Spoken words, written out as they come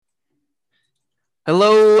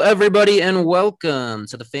Hello, everybody, and welcome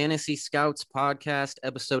to the Fantasy Scouts podcast,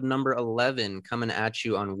 episode number 11, coming at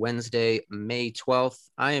you on Wednesday, May 12th.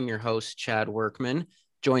 I am your host, Chad Workman,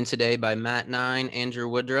 joined today by Matt Nine, Andrew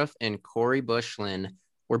Woodruff, and Corey Bushlin.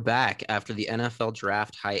 We're back after the NFL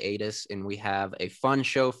draft hiatus, and we have a fun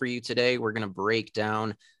show for you today. We're going to break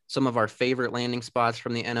down some of our favorite landing spots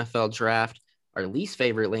from the NFL draft, our least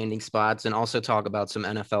favorite landing spots, and also talk about some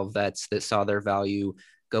NFL vets that saw their value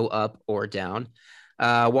go up or down.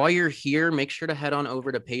 While you're here, make sure to head on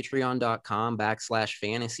over to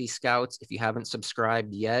patreon.com/fantasy scouts. If you haven't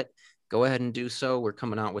subscribed yet, go ahead and do so. We're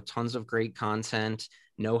coming out with tons of great content,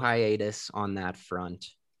 no hiatus on that front.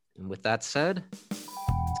 And with that said,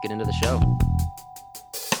 let's get into the show.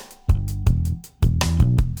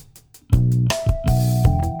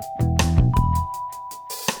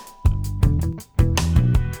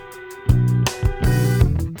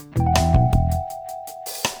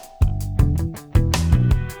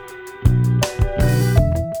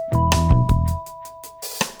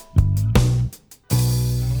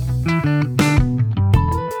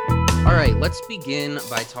 Let's begin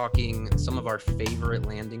by talking some of our favorite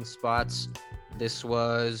landing spots. This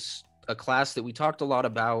was a class that we talked a lot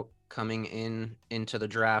about coming into the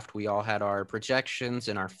draft. We all had our projections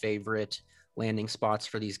and our favorite landing spots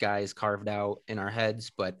for these guys carved out in our heads.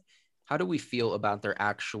 But how do we feel about their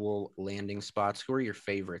actual landing spots? Who are your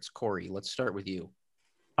favorites? Corey, let's start with you.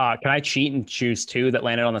 Can I cheat and choose two that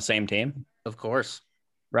landed on the same team? Of course.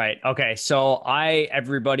 Right. Okay. So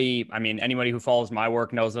anybody who follows my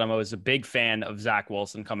work knows that I was a big fan of Zach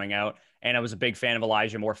Wilson coming out, and I was a big fan of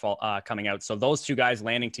Elijah Moore coming out. So those two guys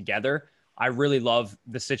landing together, I really love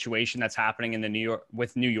the situation that's happening in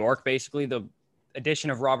New York. Basically, the addition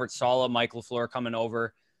of Robert Saleh, Mike LaFleur coming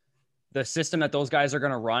over, the system that those guys are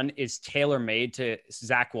going to run is tailor-made to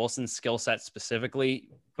Zach Wilson's skill set specifically.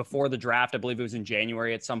 Before the draft, I believe it was in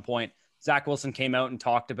January at some point, Zach Wilson came out and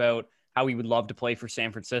talked about how he would love to play for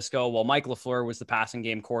San Francisco. Well, Mike LaFleur was the passing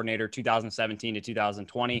game coordinator 2017 to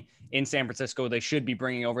 2020 in San Francisco. They should be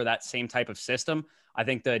bringing over that same type of system. I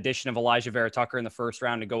think the addition of Elijah Vera Tucker in the first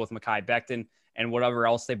round to go with Mekhi Becton and whatever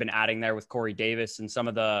else they've been adding there with Corey Davis and some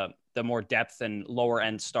of the more depth and lower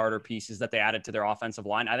end starter pieces that they added to their offensive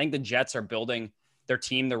line. I think the Jets are building their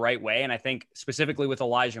team the right way. And I think specifically with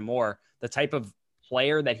Elijah Moore, the type of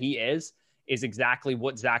player that he is exactly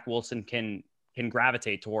what Zach Wilson can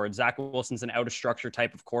gravitate towards. Zach Wilson's an out of structure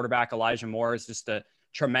type of quarterback. Elijah Moore is just a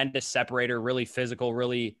tremendous separator, really physical,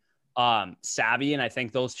 really savvy. And I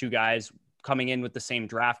think those two guys coming in with the same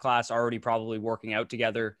draft class, already probably working out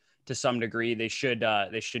together to some degree. They should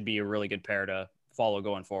be a really good pair to follow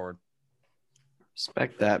going forward.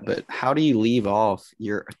 Respect that. But how do you leave off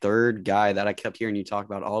your third guy that I kept hearing you talk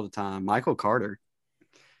about all the time, Michael Carter?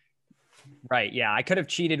 Right. Yeah. I could have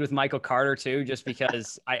cheated with Michael Carter too, just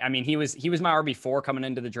because I mean, he was my RB4 coming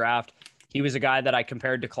into the draft. He was a guy that I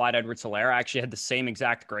compared to Clyde Edwards-Helaire. I actually had the same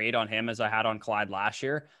exact grade on him as I had on Clyde last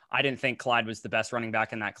year. I didn't think Clyde was the best running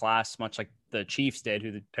back in that class, much like the Chiefs did,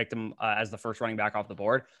 who picked him as the first running back off the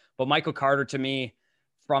board. But Michael Carter, to me,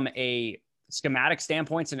 from a schematic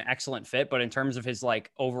standpoint, is an excellent fit. But in terms of his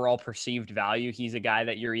like overall perceived value, he's a guy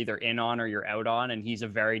that you're either in on or you're out on. And he's a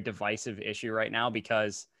very divisive issue right now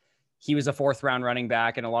because he was a fourth round running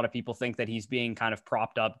back. And a lot of people think that he's being kind of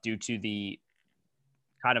propped up due to the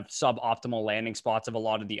kind of suboptimal landing spots of a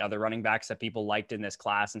lot of the other running backs that people liked in this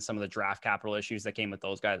class and some of the draft capital issues that came with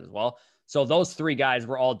those guys as well. So those three guys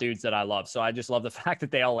were all dudes that I love. So I just love the fact that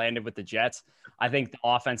they all landed with the Jets. I think the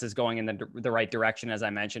offense is going in the right direction, as I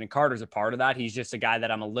mentioned, and Carter's a part of that. He's just a guy that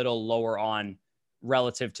I'm a little lower on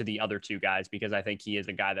relative to the other two guys, because I think he is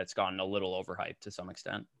a guy that's gotten a little overhyped to some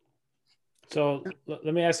extent. So let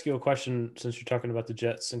me ask you a question, since you're talking about the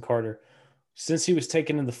Jets and Carter. Since he was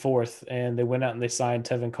taken in the fourth and they went out and they signed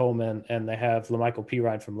Tevin Coleman and they have LaMichael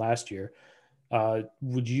Pirine from last year,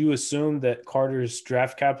 would you assume that Carter's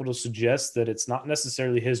draft capital suggests that it's not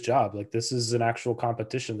necessarily his job? Like, this is an actual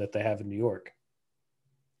competition that they have in New York.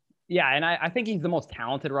 Yeah, and I think he's the most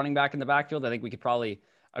talented running back in the backfield. I think we could probably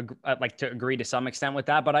agree to some extent with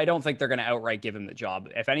that, but I don't think they're going to outright give him the job.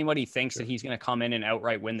 If anybody thinks that he's going to come in and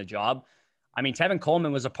outright win the job, I mean, Tevin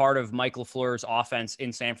Coleman was a part of Mike LaFleur's offense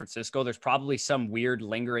in San Francisco. There's probably some weird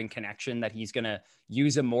lingering connection that he's going to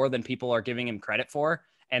use him more than people are giving him credit for.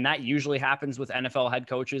 And that usually happens with NFL head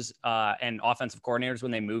coaches and offensive coordinators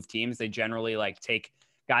when they move teams. They generally take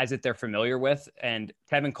guys that they're familiar with. And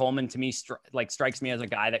Tevin Coleman, to me, strikes me as a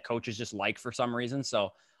guy that coaches just like for some reason.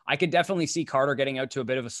 So I could definitely see Carter getting out to a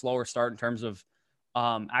bit of a slower start in terms of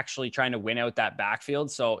actually trying to win out that backfield.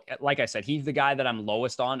 So like I said, he's the guy that I'm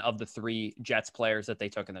lowest on of the three Jets players that they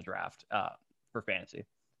took in the draft for fantasy.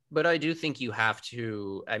 But I do think you have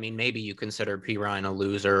to, I mean, maybe you consider Perine a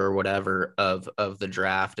loser or whatever of the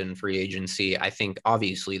draft and free agency. I think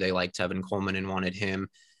obviously they liked Tevin Coleman and wanted him.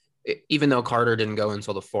 Even though Carter didn't go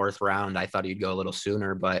until the 4th round, I thought he'd go a little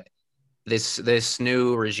sooner. But this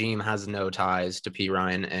new regime has no ties to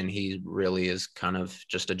Perine, and he really is kind of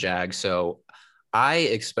just a jag. So I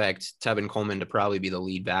expect Tevin Coleman to probably be the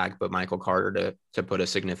lead back, but Michael Carter to put a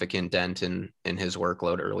significant dent in his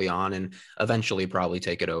workload early on and eventually probably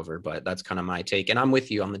take it over. But that's kind of my take. And I'm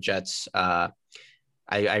with you on the Jets. I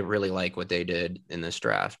really like what they did in this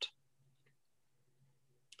draft.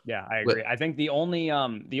 Yeah, I agree. I think the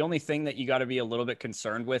only thing that you got to be a little bit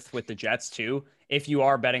concerned with the Jets too, if you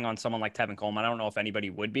are betting on someone like Tevin Coleman, I don't know if anybody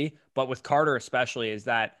would be, but with Carter especially, is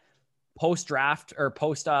that post draft or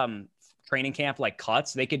post training camp like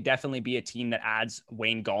cuts, they could definitely be a team that adds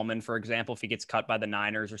Wayne Gallman, for example, if he gets cut by the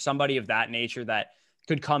Niners or somebody of that nature that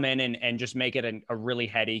could come in and just make it a really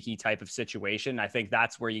headachy type of situation. I think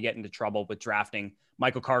that's where you get into trouble with drafting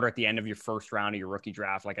Michael Carter at the end of your 1st round of your rookie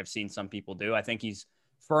draft, like I've seen some people do. I think he's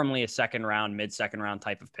firmly a 2nd round, mid-2nd round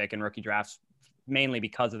type of pick in rookie drafts, mainly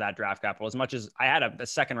because of that draft capital. As much as I had a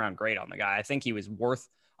 2nd round grade on the guy, I think he was worth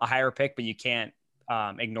a higher pick, but you can't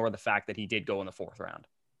ignore the fact that he did go in the 4th round.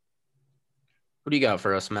 What do you got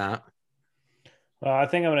for us, Matt? I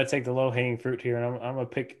think I'm going to take the low-hanging fruit here, and I'm going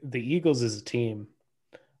to pick the Eagles as a team.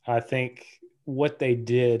 I think what they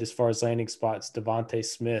did as far as landing spots, Devontae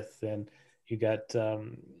Smith, and you got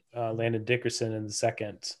Landon Dickerson in the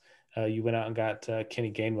 2nd. You went out and got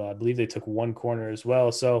Kenny Gainwell. I believe they took 1 corner as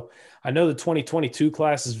well. So I know the 2022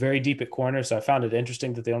 class is very deep at corner, so I found it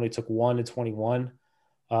interesting that they only took 1 in 21.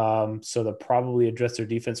 So they'll probably address their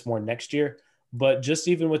defense more next year. But just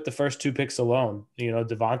even with the first 2 picks alone,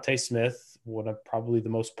 Devontae Smith, one of probably the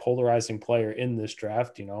most polarizing player in this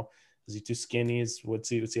draft. Is he too skinny? What's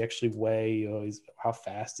he actually weigh? How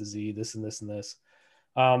fast is he? This and this and this.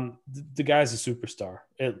 The guy's a superstar.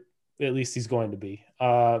 At least he's going to be.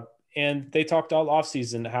 And they talked all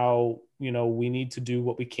offseason how, we need to do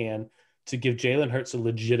what we can to give Jalen Hurts a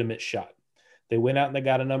legitimate shot. They went out and they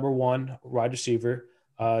got a number 1 wide receiver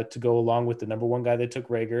to go along with the number 1 guy they took,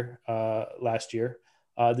 Rager, last year.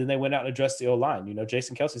 Then they went out and addressed the O-line.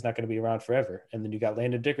 Jason Kelsey's not going to be around forever. And then you got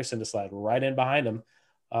Landon Dickerson to slide right in behind him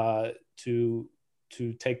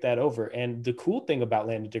to take that over. And the cool thing about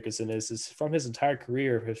Landon Dickerson is from his entire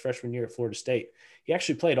career, his freshman year at Florida State, he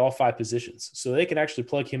actually played all 5 positions. So they can actually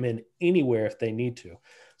plug him in anywhere if they need to.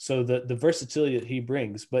 So the versatility that he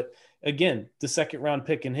brings. But again, the 2nd round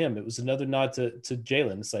pick in him, it was another nod to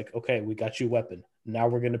Jalen. It's like, okay, we got you a weapon. Now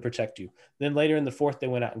we're going to protect you. Then later in the 4th, they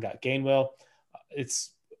went out and got Gainwell.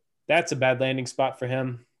 That's a bad landing spot for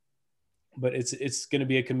him, but it's going to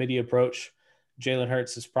be a committee approach. Jalen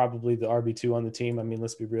Hurts is probably the RB2 on the team. I mean,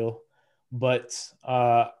 let's be real. But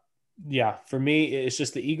yeah, for me, it's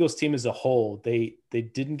just the Eagles team as a whole. They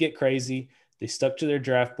didn't get crazy. They stuck to their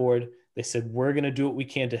draft board. They said, we're going to do what we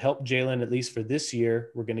can to help Jalen, at least for this year.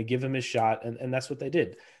 We're going to give him his shot. And that's what they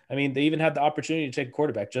did. I mean, they even had the opportunity to take a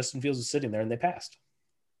quarterback. Justin Fields was sitting there and they passed.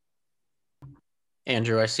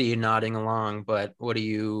 Andrew, I see you nodding along, but who do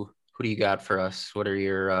you got for us? What are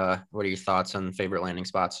your thoughts on favorite landing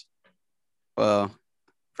spots? Well,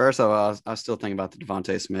 first of all, I still think about the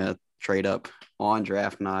Devontae Smith trade up on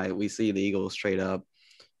draft night. We see the Eagles trade up,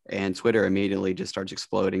 and Twitter immediately just starts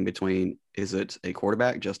exploding between, is it a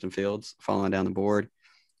quarterback, Justin Fields, falling down the board,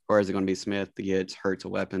 or is it going to be Smith to get Hurts a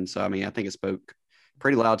weapon? So, I mean, I think it spoke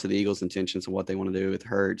pretty loud to the Eagles' intentions of what they want to do with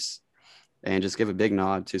Hurts, and just give a big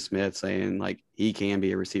nod to Smith saying, like, he can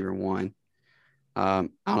be a receiver 1. I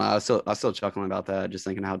don't know. I was still chuckling about that, just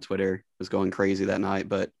thinking how Twitter was going crazy that night.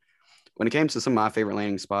 But when it came to some of my favorite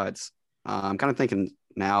landing spots, I'm kind of thinking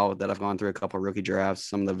now that I've gone through a couple of rookie drafts,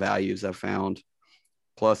 some of the values I've found,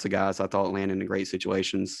 plus the guys I thought landed in great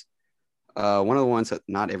situations. One of the ones that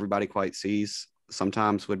not everybody quite sees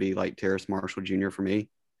sometimes would be like Terrace Marshall Jr. for me.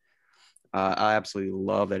 I absolutely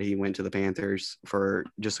love that he went to the Panthers for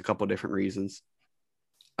just a couple of different reasons.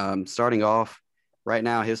 Starting off, right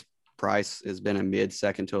now his price has been a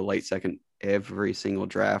mid-second to a late second every single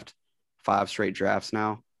draft, 5 straight drafts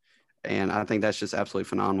now. And I think that's just absolutely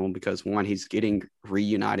phenomenal because, one, he's getting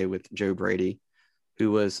reunited with Joe Brady, who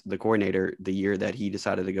was the coordinator the year that he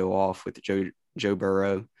decided to go off with Joe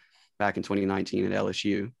Burrow back in 2019 at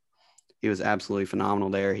LSU. He was absolutely phenomenal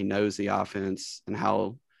there. He knows the offense and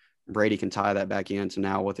how Brady can tie that back into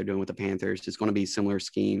now what they're doing with the Panthers. It's going to be similar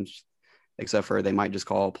schemes, except for they might just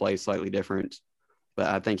call play slightly different. But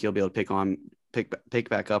I think he'll be able to pick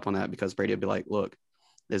back up on that because Brady will be like, look,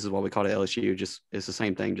 this is what we call it LSU. Just it's the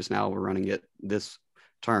same thing. Just now we're running it this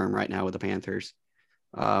term right now with the Panthers.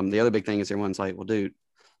 The other big thing is everyone's like, well, dude,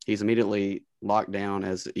 he's immediately locked down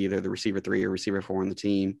as either the receiver 3 or receiver 4 on the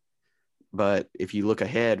team. But if you look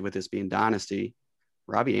ahead with this being dynasty,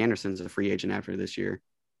 Robbie Anderson's a free agent after this year.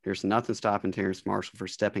 There's nothing stopping Terrace Marshall for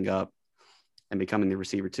stepping up and becoming the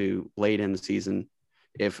receiver 2 late in the season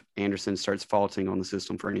if Anderson starts faulting on the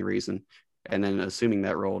system for any reason, and then assuming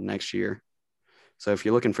that role next year. So if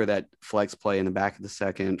you're looking for that flex play in the back of the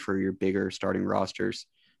second for your bigger starting rosters,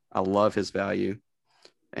 I love his value.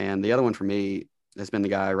 And the other one for me has been the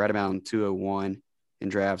guy right around 201 in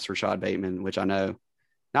drafts, Rashad Bateman, which I know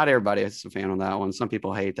not everybody is a fan on that one. Some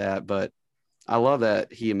people hate that, but I love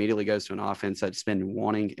that he immediately goes to an offense that's been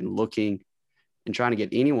wanting and looking and trying to get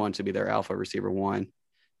anyone to be their alpha receiver 1.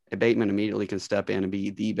 And Bateman immediately can step in and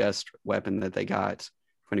be the best weapon that they got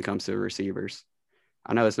when it comes to receivers.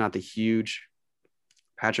 I know it's not the huge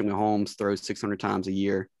Patrick Mahomes throws 600 times a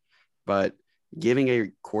year, but giving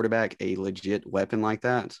a quarterback a legit weapon like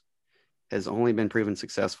that has only been proven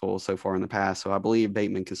successful so far in the past. So I believe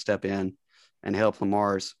Bateman can step in and help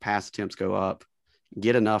Lamar's pass attempts go up,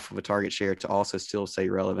 get enough of a target share to also still stay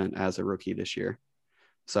relevant as a rookie this year.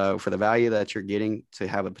 So for the value that you're getting to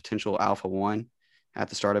have a potential alpha 1 at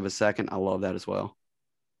the start of a second, I love that as well.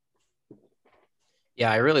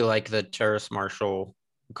 Yeah, I really like the Terrace Marshall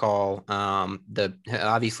call.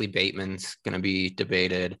 Obviously Bateman's going to be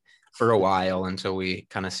debated for a while until we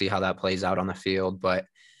kind of see how that plays out on the field. But,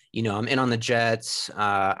 you know, I'm in on the Jets.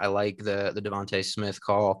 I like the Devontae Smith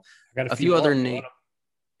call. I got a few other names.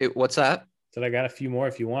 What's that? I got a few more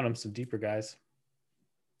if you want them, some deeper guys.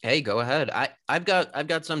 Hey, go ahead. I've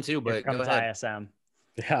got some too, but go ahead. ISM.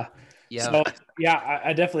 Yeah. Yeah. So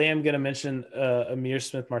I definitely am going to mention Ihmir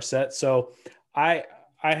Smith-Marsette. So I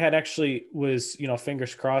had actually was,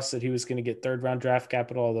 fingers crossed that he was going to get 3rd round draft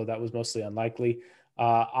capital, although that was mostly unlikely.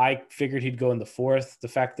 I figured he'd go in the 4th. The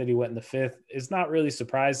fact that he went in the 5th is not really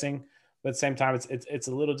surprising, but at the same time, it's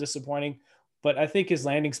a little disappointing. But I think his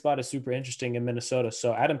landing spot is super interesting in Minnesota.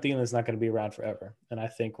 So Adam Thielen is not going to be around forever. And I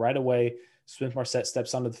think right away, Smith-Marsette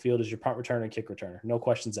steps onto the field as your punt returner and kick returner. No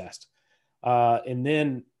questions asked. And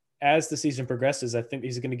then as the season progresses, I think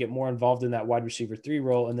he's going to get more involved in that wide receiver 3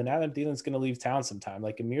 role. And then Adam Thielen's going to leave town sometime.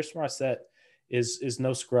 Like Ihmir Smith-Marsette is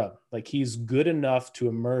no scrub. Like he's good enough to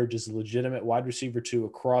emerge as a legitimate wide receiver 2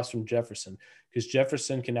 across from Jefferson, because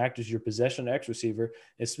Jefferson can act as your possession X receiver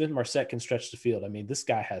and Smith-Marsette can stretch the field. I mean, this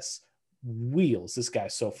guy has wheels. This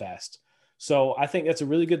guy's so fast. So I think that's a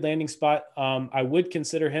really good landing spot. I would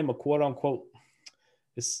consider him a quote unquote,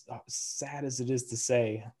 as sad as it is to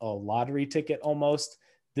say, a lottery ticket almost.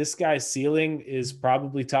 This guy's ceiling is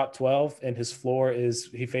probably top 12 and his floor is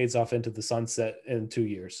he fades off into the sunset in 2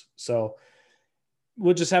 years. So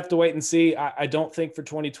we'll just have to wait and see. I don't think for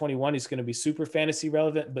 2021 he's going to be super fantasy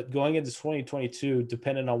relevant, but going into 2022,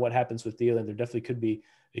 depending on what happens with Thielen, there definitely could be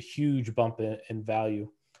a huge bump in value.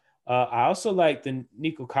 I also like the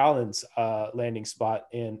Nico Collins landing spot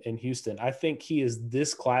in Houston. I think he is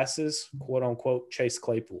this class's quote unquote Chase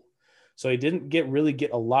Claypool. So he didn't really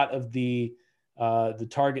get a lot of the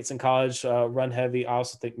targets in college, run heavy. I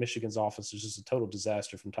also think Michigan's offense is just a total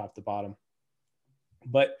disaster from top to bottom.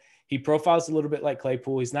 But he profiles a little bit like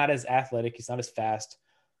Claypool. He's not as athletic. He's not as fast.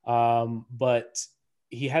 But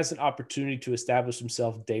he has an opportunity to establish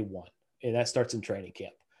himself day one, and that starts in training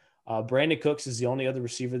camp. Brandon Cooks is the only other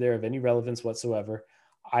receiver there of any relevance whatsoever.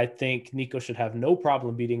 I think Nico should have no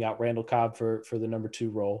problem beating out Randall Cobb for the number 2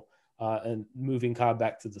 role and moving Cobb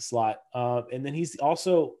back to the slot. And then he's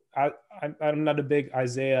also I'm not a big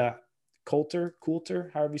Isaiah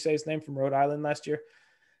Coulter, however you say his name, from Rhode Island last year.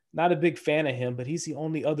 Not a big fan of him, but he's the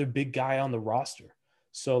only other big guy on the roster.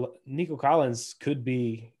 So Nico Collins could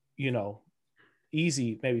be,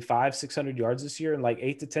 easy, maybe 500-600 yards this year and like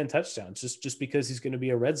 8 to 10 touchdowns, just because he's going to be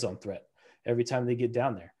a red zone threat every time they get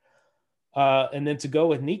down there. And then to go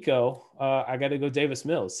with Nico, I got to go Davis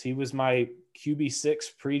Mills. He was my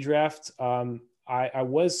QB6 pre-draft. I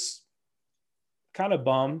was kind of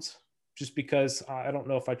bummed just because I don't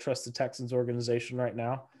know if I trust the Texans organization right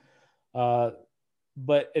now.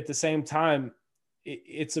 But at the same time,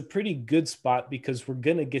 it's a pretty good spot because we're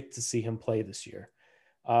going to get to see him play this year.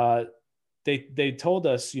 They told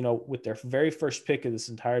us, with their very first pick of this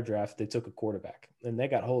entire draft, they took a quarterback and they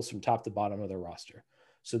got holes from top to bottom of their roster.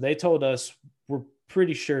 So they told us, we're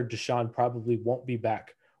pretty sure Deshaun probably won't be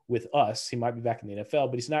back with us. He might be back in the NFL,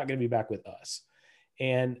 but he's not going to be back with us.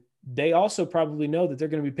 And they also probably know that they're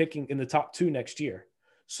going to be picking in the top 2 next year.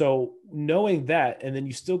 So knowing that, and then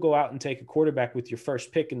you still go out and take a quarterback with your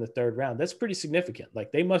first pick in the 3rd round, that's pretty significant.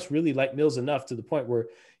 Like they must really like Mills enough to the point where,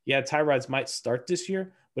 yeah, Tyrod's might start this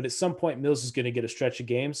year, But at some point, Mills is going to get a stretch of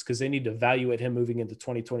games because they need to evaluate him moving into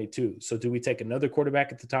 2022. So do we take another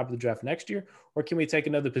quarterback at the top of the draft next year, or can we take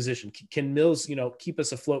another position? Can Mills, keep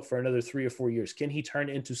us afloat for another 3 or 4 years? Can he turn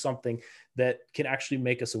into something that can actually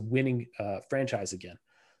make us a winning franchise again?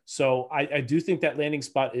 So I do think that landing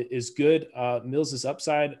spot is good. Mills's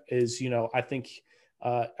upside is, I think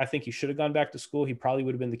he should have gone back to school. He probably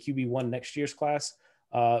would have been the QB1 next year's class.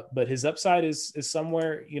 But his upside is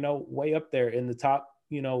somewhere, way up there in the top,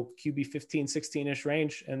 QB 15, 16-ish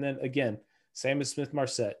range. And then again, same as Smith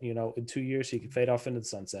Marset, in 2 years, he could fade off into the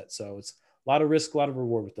sunset. So it's a lot of risk, a lot of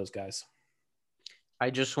reward with those guys. I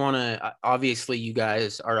just want to, obviously you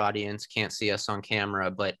guys, our audience can't see us on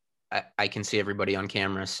camera, but I can see everybody on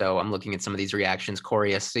camera. So I'm looking at some of these reactions.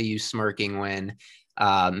 Corey, I see you smirking when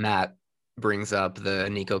Matt brings up the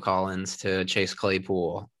Nico Collins to Chase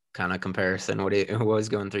Claypool kind of comparison. What was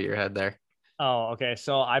going through your head there? Oh, okay.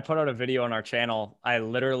 So I put out a video on our channel. I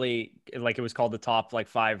literally, it was called the top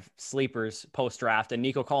 5 sleepers post draft, and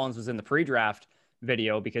Nico Collins was in the pre-draft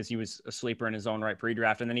video because he was a sleeper in his own right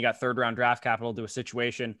pre-draft. And then he got 3rd round draft capital to a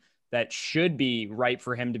situation that should be right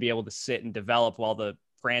for him to be able to sit and develop while the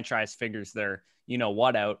franchise figures their,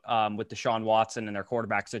 out with Deshaun Watson and their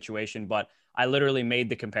quarterback situation. But I literally made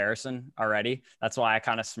the comparison already. That's why I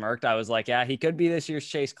kind of smirked. I was like, yeah, he could be this year's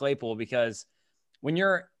Chase Claypool, because when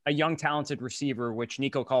you're a young, talented receiver, which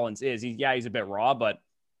Nico Collins is, he's a bit raw, but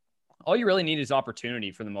all you really need is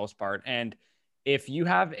opportunity for the most part. And if you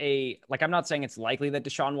have I'm not saying it's likely that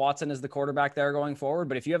Deshaun Watson is the quarterback there going forward,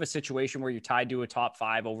 but if you have a situation where you're tied to a top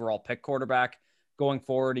 5 overall pick quarterback going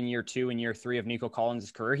forward in year 2 and year 3 of Nico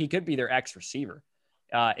Collins' career, he could be their X receiver.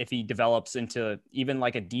 If he develops into even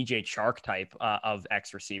like a DJ Chark type of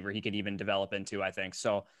X receiver, he could even develop into, I think.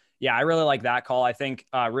 So yeah, I really like that call. I think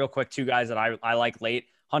real quick, 2 guys that I like late.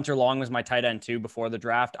 Hunter Long was my tight end 2 before the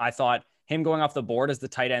draft. I thought him going off the board as the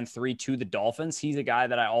tight end 3 to the Dolphins, he's a guy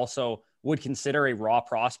that I also would consider a raw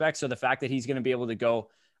prospect. So the fact that he's going to be able to go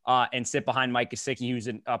and sit behind Mike Gesicki, who's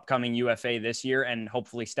an upcoming UFA this year, and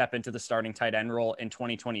hopefully step into the starting tight end role in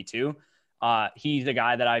 2022. He's a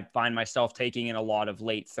guy that I find myself taking in a lot of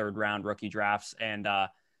late 3rd round rookie drafts. And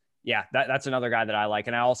that's another guy that I like.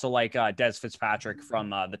 And I also like Dez Fitzpatrick from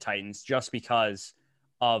the Titans, just because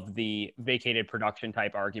of the vacated production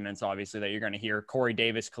type arguments, obviously, that you're going to hear. Corey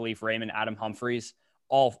Davis, Khalif Raymond, Adam Humphreys,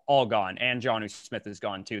 all gone. And Jonnu Smith is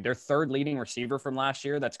gone too. Their 3rd leading receiver from last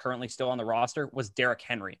year that's currently still on the roster was Derrick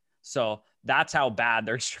Henry. So that's how bad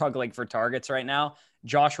they're struggling for targets right now.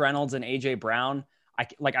 Josh Reynolds and AJ Brown.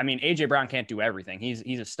 AJ Brown can't do everything.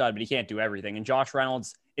 He's a stud, but he can't do everything. And Josh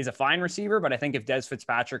Reynolds is a fine receiver, but I think if Dez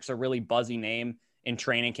Fitzpatrick's a really buzzy name in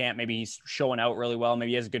training camp, maybe he's showing out really well,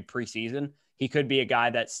 maybe he has a good preseason, he could be a guy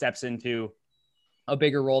that steps into a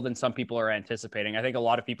bigger role than some people are anticipating. I think a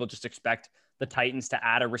lot of people just expect the Titans to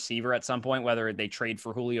add a receiver at some point, whether they trade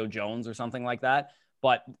for Julio Jones or something like that.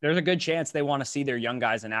 But there's a good chance they want to see their young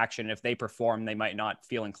guys in action. If they perform, they might not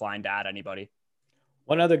feel inclined to add anybody.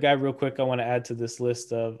 One other guy real quick I want to add to this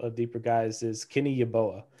list of deeper guys is Kenny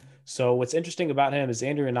Yeboah. So what's interesting about him is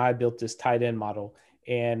Andrew and I built this tight end model,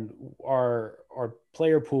 and our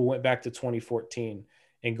player pool went back to 2014.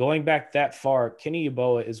 And going back that far, Kenny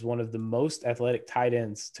Yeboah is one of the most athletic tight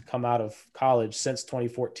ends to come out of college since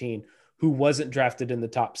 2014, who wasn't drafted in the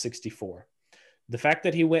top 64. The fact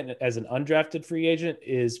that he went as an undrafted free agent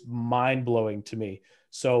is mind-blowing to me.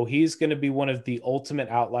 So he's going to be one of the ultimate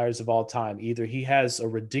outliers of all time. Either he has a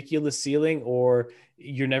ridiculous ceiling or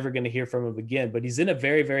you're never going to hear from him again. But he's in a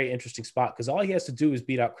very, very interesting spot because all he has to do is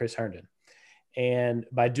beat out Chris Herndon. And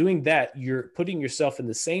by doing that, you're putting yourself in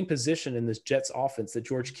the same position in this Jets offense that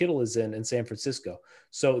George Kittle is in San Francisco.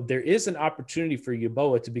 So there is an opportunity for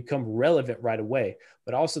Yeboah to become relevant right away.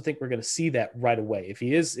 But I also think we're going to see that right away. If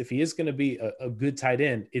he is going to be a good tight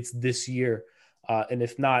end, it's this year. And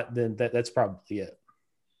if not, then that's probably it.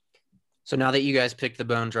 So now that you guys picked the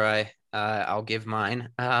bone dry, I'll give mine.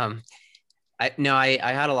 I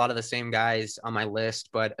had a lot of the same guys on my list,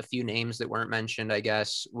 but a few names that weren't mentioned, I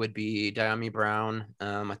guess, would be Dyami Brown.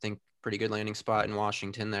 I think pretty good landing spot in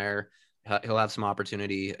Washington there. He'll have some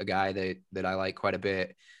opportunity, a guy that I like quite a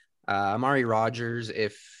bit. Amari Rodgers,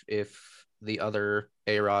 if the other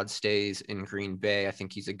A-Rod stays in Green Bay, I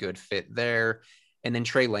think he's a good fit there. And then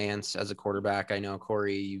Trey Lance as a quarterback. I know,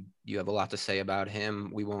 Corey, you have a lot to say about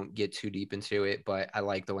him. We won't get too deep into it, but I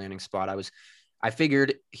like the landing spot. I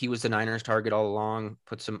figured he was the Niners target all along,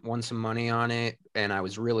 won some money on it, and I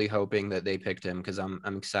was really hoping that they picked him because I'm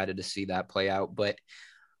excited to see that play out. But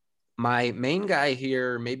my main guy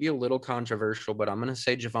here, maybe a little controversial, but I'm going to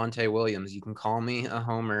say Javonte Williams. You can call me a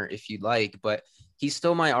homer if you'd like, but he's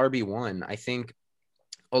still my RB1. I think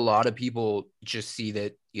a lot of people just see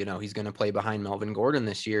that, you know, he's going to play behind Melvin Gordon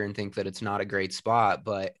this year and think that it's not a great spot.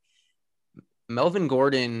 But Melvin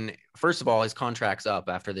Gordon, first of all, his contract's up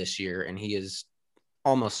after this year, and he is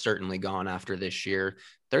almost certainly gone after this year.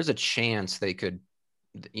 There's a chance they could,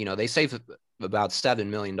 you know, they save about $7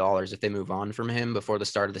 million if they move on from him before the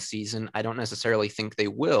start of the season. I don't necessarily think they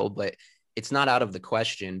will, but it's not out of the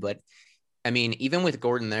question. But I mean, even with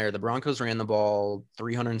Gordon there, the Broncos ran the ball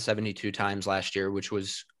 372 times last year, which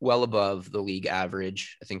was well above the league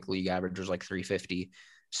average. I think the league average was like 350.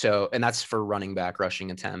 So, and that's for running back rushing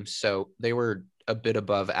attempts. So they were a bit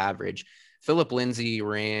above average. Philip Lindsay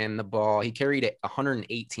ran the ball. He carried it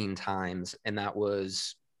 118 times, and that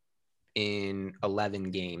was in 11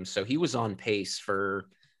 games. So he was on pace for,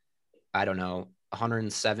 I don't know,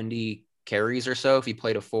 170 carries or so if he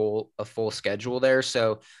played a full schedule there.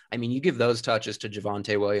 So, I mean, you give those touches to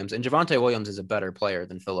Javonte Williams, and Javonte Williams is a better player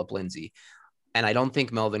than Philip Lindsay. And I don't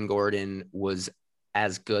think Melvin Gordon was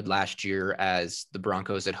as good last year as the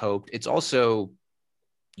Broncos had hoped. It's also,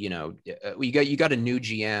 you know, you got a new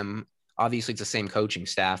GM. Obviously, it's the same coaching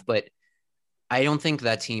staff, but I don't think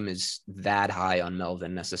that team is that high on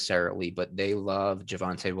Melvin necessarily, but they love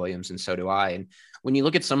Javonte Williams, and so do I. And when you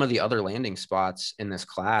look at some of the other landing spots in this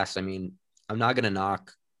class, I mean, I'm not going to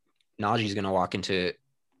knock Najee's going to walk into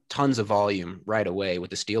tons of volume right away with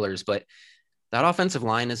the Steelers, but that offensive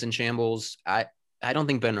line is in shambles. I don't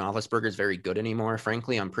think Ben Roethlisberger is very good anymore.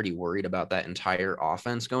 Frankly, I'm pretty worried about that entire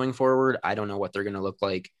offense going forward. I don't know what they're going to look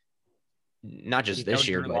like, not just this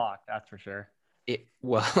year, but Lock, that's for sure. Hey,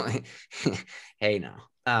 no.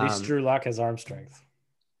 At least Drew Lock has arm strength.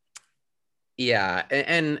 Yeah,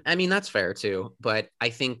 and I mean, that's fair too. But I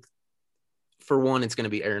think, for one, it's going to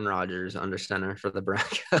be Aaron Rodgers under center for the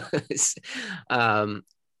Broncos.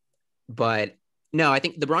 But no, I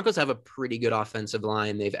think the Broncos have a pretty good offensive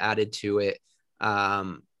line. They've added to it.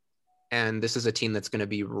 And this is a team that's going to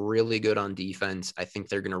be really good on defense. I think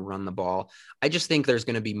they're going to run the ball. I just think there's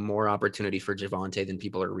going to be more opportunity for Javonte than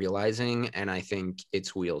people are realizing. And I think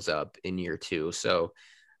it's wheels up in year 2. So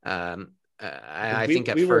I think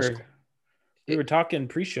at first we were talking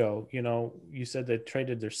pre-show, you know, you said they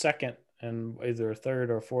traded their second and either a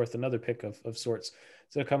third or fourth, another pick of sorts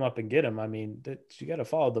to come up and get him. I mean, you got to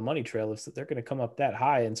follow the money trail. If they're going to come up that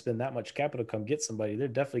high and spend that much capital to come get somebody, they're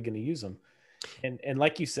definitely going to use them. And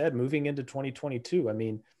like you said, moving into 2022, I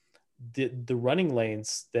mean, the running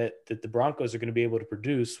lanes that the Broncos are going to be able to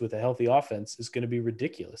produce with a healthy offense is going to be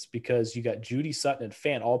ridiculous, because you got Judy, Sutton, and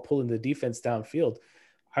Fant all pulling the defense downfield.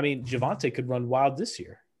 I mean, Javonte could run wild this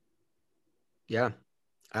year. Yeah,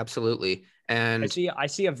 absolutely. And I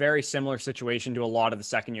see a very similar situation to a lot of the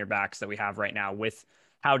second year backs that we have right now, with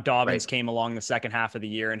how Dobbins came along the second half of the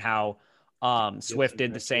year and how Swift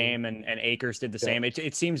did the same and Akers did the same.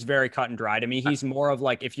 It seems very cut and dry to me. He's more of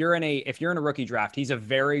like, if you're in a rookie draft, he's a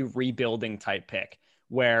very rebuilding type pick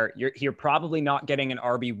where you're probably not getting an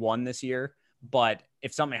RB1 this year, but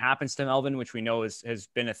if something happens to Melvin, which we know has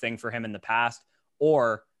been a thing for him in the past,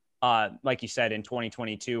 or like you said, in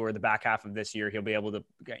 2022 or the back half of this year, he'll be able to,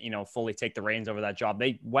 you know, fully take the reins over that job.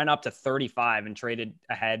 They went up to 35 and traded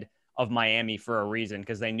ahead of Miami for a reason,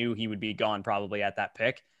 because they knew he would be gone probably at that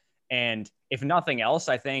pick. And if nothing else,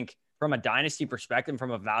 I think from a dynasty perspective,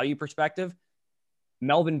 from a value perspective,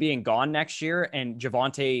 Melvin being gone next year and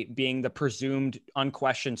Javonte being the presumed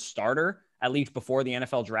unquestioned starter, at least before the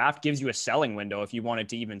NFL draft, gives you a selling window if you wanted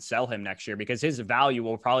to even sell him next year, because his value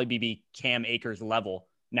will probably be Cam Akers level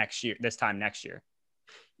this time next year.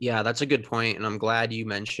 Yeah, that's a good point. And I'm glad you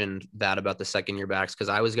mentioned that about the second year backs, because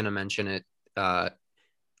I was going to mention it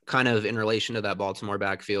kind of in relation to that Baltimore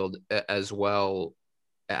backfield as well,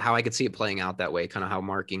 how I could see it playing out that way, kind of how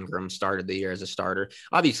Mark Ingram started the year as a starter.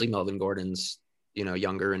 Obviously, Melvin Gordon's, you know,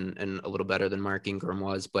 younger and a little better than Mark Ingram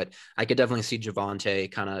was, but I could definitely see Javonte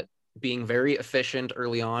kind of being very efficient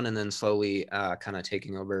early on and then slowly kind of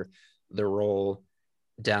taking over the role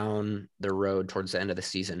down the road towards the end of the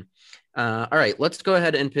season. All right, let's go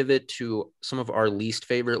ahead and pivot to some of our least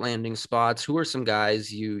favorite landing spots. Who are some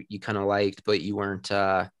guys you kind of liked, but you weren't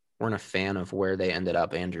a fan of where they ended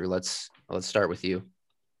up? Andrew, let's start with you.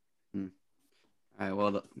 All right,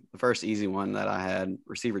 well, the first easy one that I had,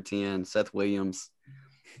 receiver 10, Seth Williams.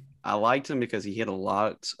 I liked him because he hit a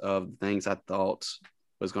lot of things I thought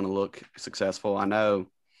was going to look successful. I know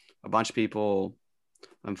a bunch of people,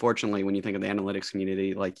 unfortunately, when you think of the analytics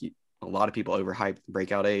community, a lot of people overhype the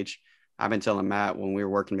breakout age. I've been telling Matt when we were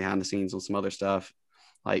working behind the scenes on some other stuff,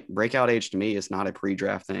 like, breakout age to me is not a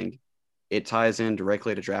pre-draft thing. It ties in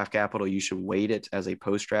directly to draft capital. You should weight it as a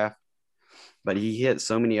post-draft. But he hit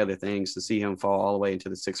so many other things. To see him fall all the way into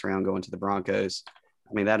the 6th round, going to the Broncos,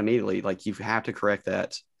 I mean, that immediately, like, you have to correct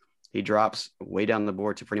that. He drops way down the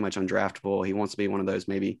board to pretty much undraftable. He wants to be one of those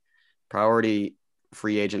maybe priority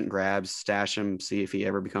free agent grabs, stash him, see if he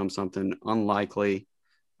ever becomes something. Unlikely,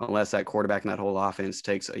 unless that quarterback and that whole offense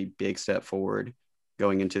takes a big step forward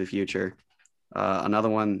going into the future. Another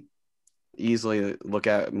one easily look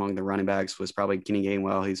at among the running backs was probably Kenny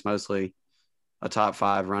Gainwell. He's mostly a top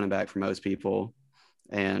 5 running back for most people.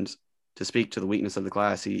 And to speak to the weakness of the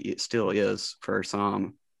class, it still is for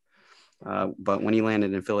some. But when he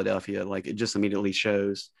landed in Philadelphia, like, it just immediately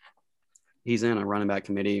shows he's in a running back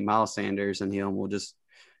committee. Miles Sanders and him will just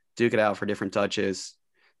duke it out for different touches.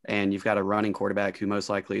 And you've got a running quarterback who most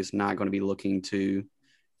likely is not going to be looking to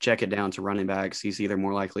check it down to running backs. He's either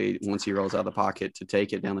more likely, once he rolls out of the pocket, to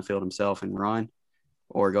take it down the field himself and run,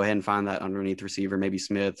 or go ahead and find that underneath receiver, maybe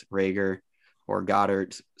Smith, Rager, or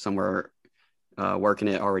Goddard somewhere working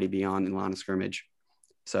it already beyond the line of scrimmage.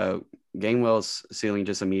 So Gainwell's ceiling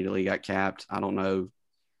just immediately got capped. I don't know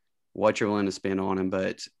what you're willing to spend on him,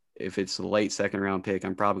 but if it's a late second round pick,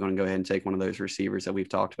 I'm probably going to go ahead and take one of those receivers that we've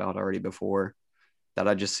talked about already before, that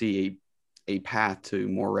I just see a path to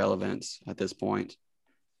more relevance at this point.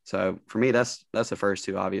 So for me, that's the first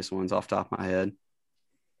 2 obvious ones off the top of my head.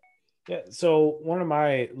 Yeah. So one of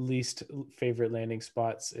my least favorite landing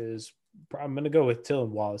spots is, I'm going to go with Tylan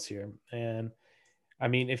Wallace here. And I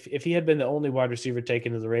mean, if he had been the only wide receiver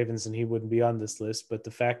taken to the Ravens, then he wouldn't be on this list. But the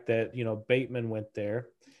fact that, Bateman went there,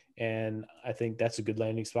 and I think that's a good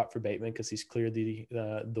landing spot for Bateman because he's clearly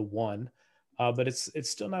the one. But it's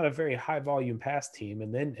still not a very high volume pass team.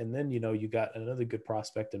 And then you got another good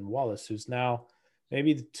prospect in Wallace, who's now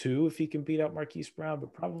maybe the 2 if he can beat out Marquise Brown,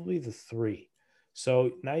 but probably the 3.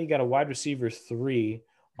 So now you got a wide receiver 3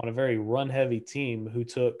 on a very run heavy team who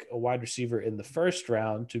took a wide receiver in the first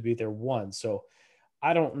round to be their 1. So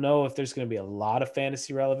I don't know if there's going to be a lot of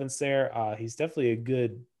fantasy relevance there. He's definitely a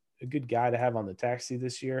good guy to have on the taxi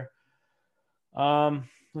this year.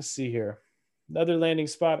 Let's see here. Another landing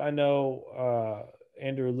spot, I know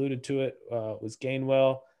Andrew alluded to it, was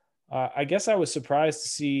Gainwell. I guess I was surprised to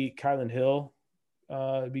see Kylan Hill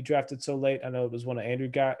be drafted so late. I know it was one of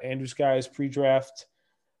Andrew's guys pre-draft.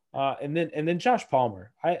 And then Josh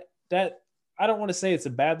Palmer. I don't want to say it's a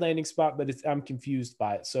bad landing spot, but I'm confused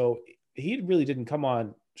by it. So he really didn't come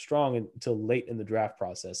on strong until late in the draft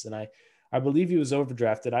process. And I believe he was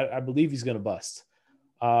overdrafted. I believe he's going to bust.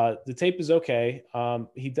 The tape is okay.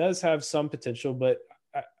 He does have some potential, but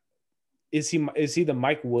is he the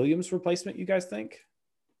Mike Williams replacement, you guys think?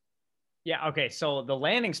 Yeah. Okay. So the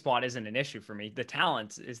landing spot isn't an issue for me. The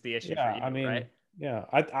talent is the issue for you, I mean, right? Yeah.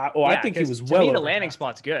 I think he was to me, the landing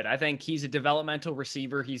spot's good. I think he's a developmental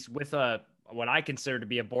receiver. He's with what I consider to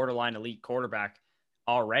be a borderline elite quarterback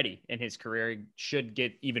already in his career. He should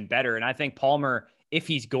get even better. And I think Palmer, if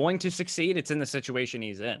he's going to succeed, it's in the situation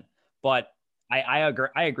he's in. But I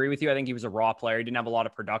agree with you. I think he was a raw player. He didn't have a lot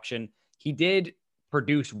of production. He did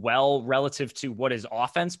produce well relative to what his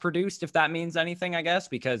offense produced, if that means anything, I guess,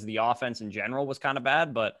 because the offense in general was kind of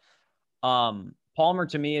bad. But Palmer,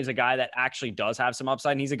 to me, is a guy that actually does have some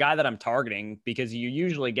upside. And he's a guy that I'm targeting because you're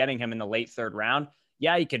usually getting him in the late 3rd round.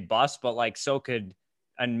 Yeah, he could bust, but like so could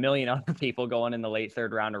a million other people going in the late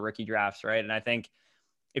 3rd round of rookie drafts, right? And I think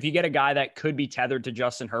if you get a guy that could be tethered to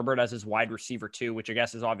Justin Herbert as his wide receiver 2, which I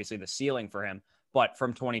guess is obviously the ceiling for him, but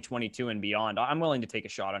from 2022 and beyond, I'm willing to take a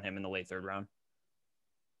shot on him in the late 3rd round.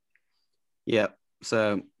 Yeah.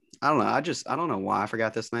 So I don't know. I don't know why I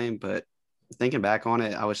forgot this name, but thinking back on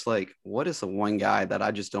it, I was like, what is the one guy that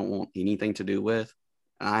I just don't want anything to do with?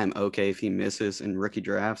 And I am okay if he misses in rookie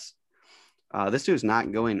drafts. This dude's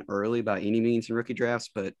not going early by any means in rookie drafts,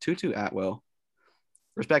 but Tutu Atwell.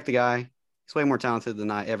 Respect the guy. He's way more talented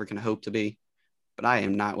than I ever can hope to be. But I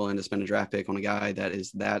am not willing to spend a draft pick on a guy that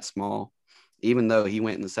is that small, even though he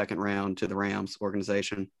went in the 2nd round to the Rams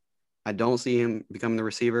organization. I don't see him becoming the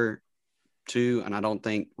receiver 2, and I don't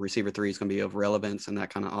think receiver 3 is going to be of relevance in that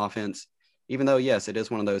kind of offense. Even though, yes, it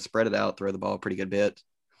is one of those spread it out, throw the ball a pretty good bit.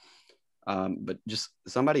 But just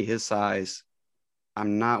somebody his size,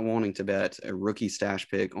 I'm not wanting to bet a rookie stash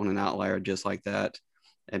pick on an outlier just like that.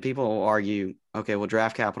 And people will argue, okay, well,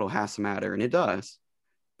 draft capital has to matter, and it does.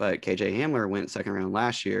 But KJ Hamler went 2nd round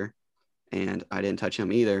last year, and I didn't touch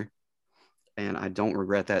him either. And I don't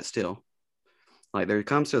regret that still. Like, there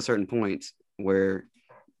comes to a certain point where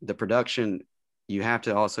the production, you have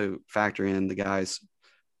to also factor in the guy's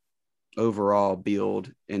overall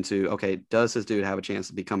build into, okay, does this dude have a chance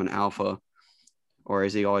to become an alpha, or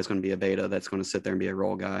is he always going to be a beta that's going to sit there and be a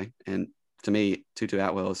role guy? And to me, Tutu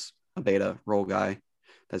Atwell is a beta role guy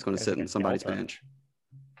that's going to sit in somebody's bench.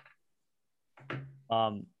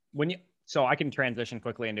 So I can transition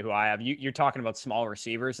quickly into who I have. You're talking about small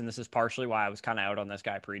receivers, and this is partially why I was kind of out on this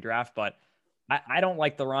guy pre-draft, but I don't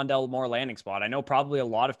like the Rondell Moore landing spot. I know probably a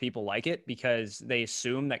lot of people like it because they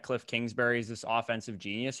assume that Cliff Kingsbury is this offensive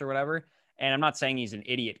genius or whatever. And I'm not saying he's an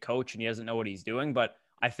idiot coach and he doesn't know what he's doing, but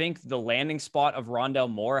I think the landing spot of Rondell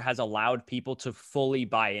Moore has allowed people to fully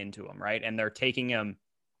buy into him, right? And they're taking him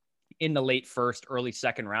in the late first, early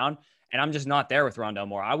second round. And I'm just not there with Rondell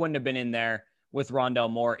Moore. I wouldn't have been in there with Rondell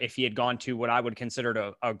Moore if he had gone to what I would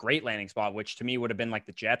consider a great landing spot, which to me would have been like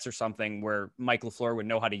the Jets or something where Mike LaFleur would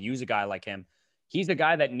know how to use a guy like him. He's a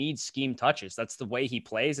guy that needs scheme touches. That's the way he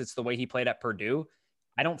plays. It's the way he played at Purdue.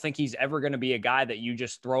 I don't think he's ever going to be a guy that you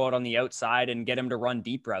just throw out on the outside and get him to run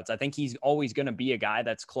deep routes. I think he's always going to be a guy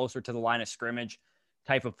that's closer to the line of scrimmage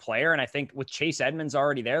type of player. And I think with Chase Edmonds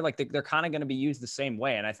already there, like they're kind of going to be used the same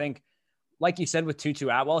way. And I think, like you said, with Tutu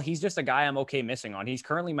Atwell, he's just a guy I'm okay missing on. He's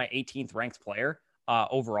currently my 18th ranked player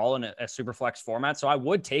overall in a super flex format. So I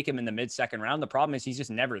would take him in the mid-second round. The problem is he's just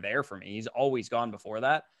never there for me. He's always gone before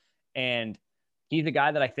that. And he's a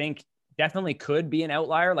guy that I think definitely could be an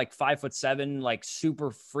outlier, like 5'7", like super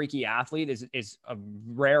freaky athlete is a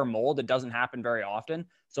rare mold. It doesn't happen very often.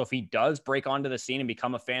 So if he does break onto the scene and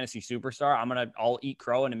become a fantasy superstar, I'll eat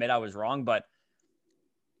crow and admit I was wrong, but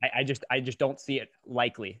I just don't see it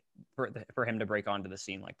likely for him to break onto the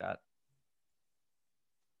scene like that.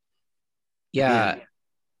 Yeah.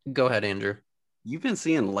 Go ahead, Andrew. You've been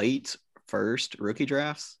seeing late first rookie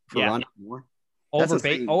drafts for Rondell Moore.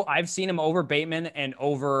 I've seen him over Bateman and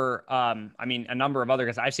over, a number of other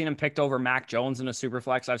guys. I've seen him picked over Mac Jones in a super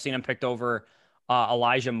flex. I've seen him picked over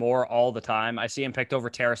Elijah Moore all the time. I see him picked over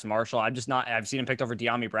Terrace Marshall. I've seen him picked over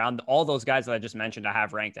De'Ami Brown. All those guys that I just mentioned, I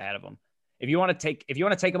have ranked ahead of him. If you want to take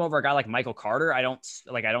him over a guy like Michael Carter, I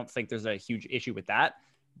don't think there's a huge issue with that.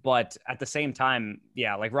 But at the same time,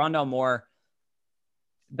 yeah, like Rondell Moore,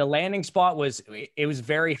 the landing spot was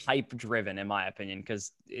very hype driven in my opinion,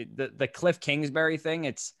 because the Cliff Kingsbury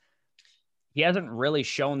thing, he hasn't really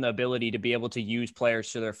shown the ability to be able to use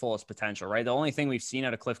players to their fullest potential, right? The only thing we've seen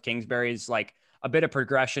out of Cliff Kingsbury is like a bit of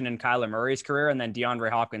progression in Kyler Murray's career, and then DeAndre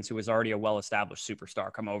Hopkins, who was already a well-established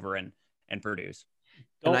superstar, come over and produce.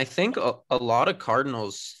 And I think a lot of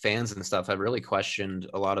Cardinals fans and stuff have really questioned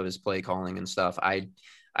a lot of his play calling and stuff. I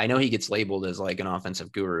know he gets labeled as like an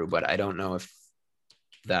offensive guru, but I don't know if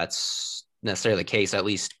that's necessarily the case, at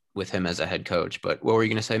least with him as a head coach. But what were you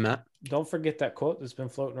going to say, Matt? Don't forget that quote that's been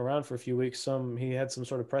floating around for a few weeks. He had some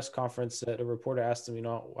sort of press conference that a reporter asked him,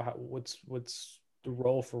 what's the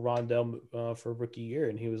role for Rondell for rookie year?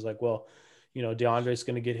 And he was like, well, DeAndre's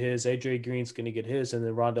going to get his, AJ Green's going to get his, and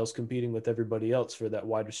then Rondell's competing with everybody else for that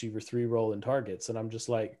wide receiver 3 role in targets. And I'm just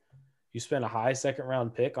like, you spent a high second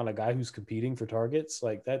round pick on a guy who's competing for targets?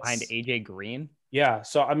 Like that's behind AJ Green. Yeah.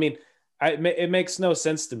 So, I mean, it makes no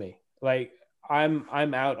sense to me. Like I'm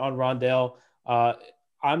out on Rondell.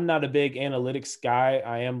 I'm not a big analytics guy.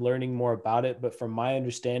 I am learning more about it, but from my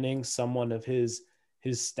understanding, someone of his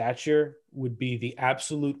stature would be the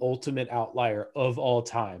absolute ultimate outlier of all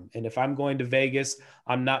time. And if I'm going to Vegas,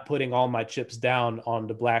 I'm not putting all my chips down on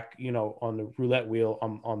the black, on the roulette wheel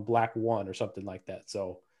on black 1 or something like that.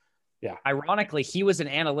 So yeah. Ironically, he was an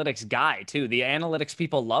analytics guy too. The analytics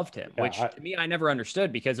people loved him, which to me, I never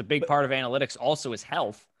understood, because a big part of analytics also is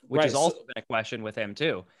health, which has also been a question with him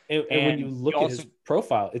too. And when you look at his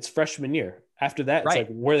profile, it's freshman year. After that, it's like,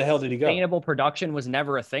 where the hell did he go? Sustainable production was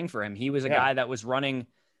never a thing for him. He was a guy that was running.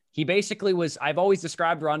 He basically was, I've always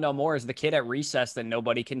described Rondell Moore as the kid at recess that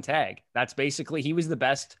nobody can tag. That's basically, he was the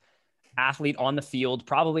best athlete on the field,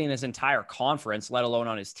 probably in his entire conference, let alone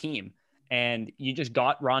on his team. And you just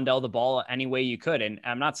got Rondell the ball any way you could. And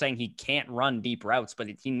I'm not saying he can't run deep routes, but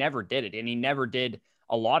he never did it. And he never did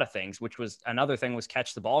a lot of things, which was another thing, was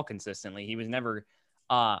catch the ball consistently. He was never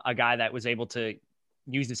a guy that was able to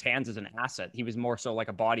use his hands as an asset. He was more so like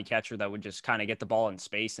a body catcher that would just kind of get the ball in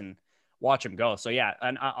space and watch him go. So yeah,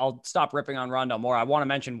 and I'll stop ripping on Rondell Moore. I want to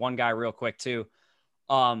mention one guy real quick too.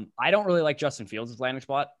 I don't really like Justin Fields' landing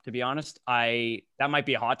spot, to be honest. That might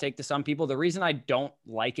be a hot take to some people. The reason I don't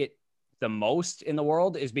like it the most in the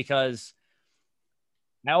world is because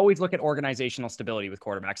I always look at organizational stability with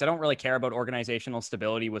quarterbacks. I don't really care about organizational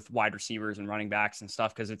stability with wide receivers and running backs and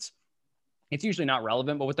stuff, because it's usually not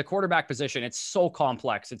relevant. But with the quarterback position, it's so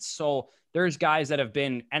complex. There's guys that have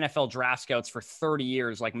been NFL draft scouts for 30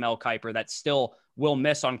 years, like Mel Kiper, that still will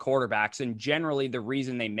miss on quarterbacks. And generally the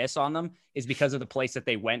reason they miss on them is because of the place that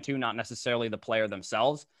they went to, not necessarily the player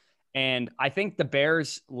themselves. And I think the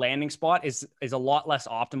Bears landing spot is a lot less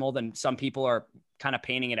optimal than some people are kind of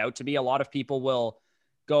painting it out to be. A lot of people will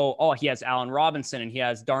go, oh, he has Allen Robinson and he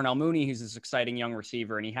has Darnell Mooney, who's this exciting young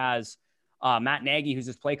receiver, and he has Matt Nagy, who's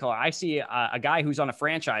his play caller. I see a guy who's on a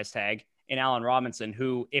franchise tag in Allen Robinson,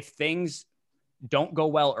 who, if things don't go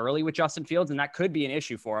well early with Justin Fields, and that could be an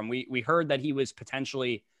issue for him. We heard that he was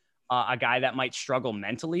potentially a guy that might struggle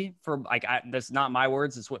mentally for that's not my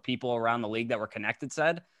words. It's what people around the league that were connected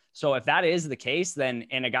said. So if that is the case, then,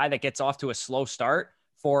 and a guy that gets off to a slow start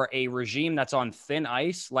for a regime that's on thin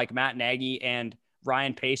ice, like Matt Nagy and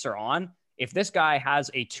Ryan Pace are on, if this guy has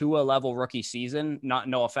a Tua level rookie season,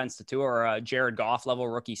 no offense to Tua, or a Jared Goff level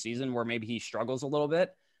rookie season where maybe he struggles a little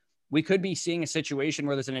bit, we could be seeing a situation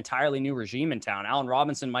where there's an entirely new regime in town. Allen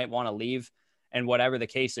Robinson might want to leave, and whatever the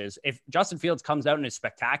case is. If Justin Fields comes out and is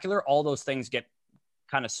spectacular, all those things get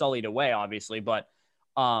kind of sullied away, obviously. But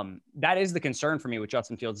that is the concern for me with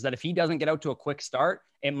Justin Fields, is that if he doesn't get out to a quick start,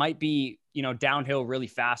 it might be, downhill really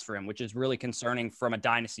fast for him, which is really concerning from a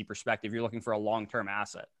dynasty perspective. You're looking for a long-term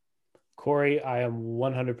asset. Corey, I am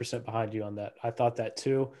 100% behind you on that. I thought that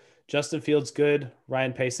too. Justin Fields, good.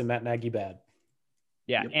 Ryan Pace and Matt Nagy, bad.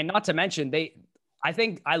 Yeah. Yep. And not to mention, I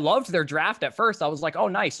think I loved their draft at first. I was like, oh,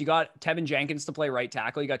 nice. You got Tevin Jenkins to play right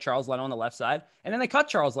tackle. You got Charles Leno on the left side. And then they cut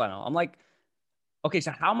Charles Leno. I'm like, okay,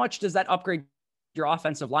 so how much does that upgrade your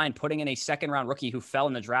offensive line, putting in a second-round rookie who fell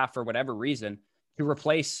in the draft for whatever reason to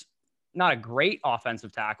replace not a great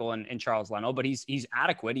offensive tackle in Charles Leno, but he's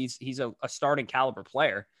adequate. He's a starting caliber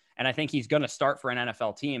player. And I think he's going to start for an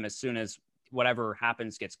NFL team as soon as whatever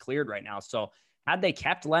happens gets cleared right now. So had they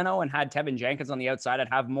kept Leno and had Tevin Jenkins on the outside, I'd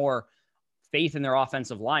have more faith in their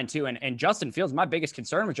offensive line too. And Justin Fields, my biggest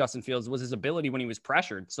concern with Justin Fields was his ability when he was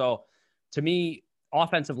pressured. So to me,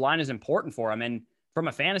 offensive line is important for him. And from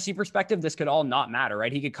a fantasy perspective, this could all not matter,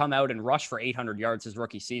 right? He could come out and rush for 800 yards his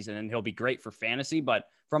rookie season and he'll be great for fantasy. But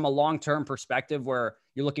from a long-term perspective where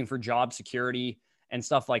you're looking for job security and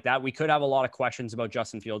stuff like that, we could have a lot of questions about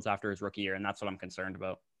Justin Fields after his rookie year. And that's what I'm concerned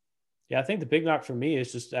about. Yeah, I think the big knock for me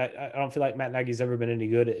is just I don't feel like Matt Nagy's ever been any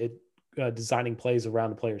good at designing plays around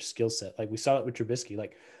the player's skill set. Like we saw it with Trubisky.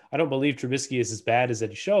 Like I don't believe Trubisky is as bad as that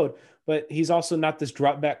he showed, but he's also not this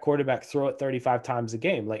drop back quarterback, throw it 35 times a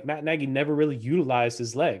game. Like Matt Nagy never really utilized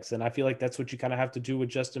his legs. And I feel like that's what you kind of have to do with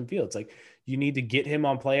Justin Fields. Like you need to get him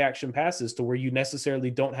on play action passes to where you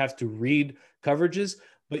necessarily don't have to read coverages,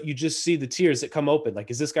 but you just see the tiers that come open.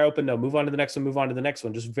 Like, is this guy open? No, move on to the next one, move on to the next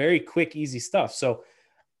one. Just very quick, easy stuff. So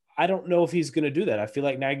I don't know if he's going to do that. I feel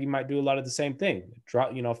like Nagy might do a lot of the same thing.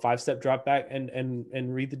 Drop, 5-step drop back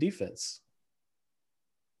and read the defense.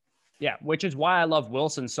 Yeah, which is why I love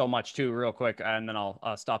Wilson so much too, real quick. And then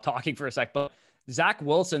I'll stop talking for a sec. But Zach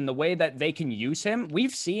Wilson, the way that they can use him,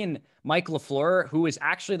 we've seen Mike LaFleur, who is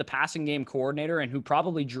actually the passing game coordinator and who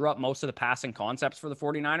probably drew up most of the passing concepts for the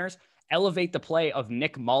 49ers, elevate the play of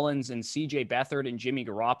Nick Mullins and CJ Beathard and Jimmy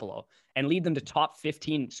Garoppolo and lead them to top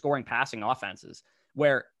 15 scoring passing offenses.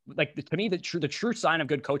 Where, like, to me, the true sign of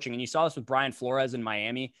good coaching, and you saw this with Brian Flores in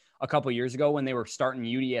Miami a couple of years ago when they were starting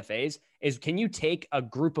UDFAs, is can you take a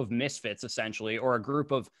group of misfits, essentially, or a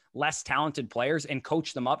group of less talented players and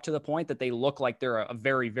coach them up to the point that they look like they're a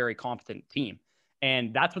very, very competent team?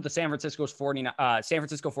 And that's what the San Francisco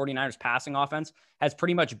 49ers passing offense has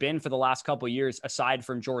pretty much been for the last couple of years, aside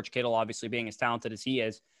from George Kittle obviously being as talented as he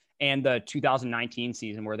is, and the 2019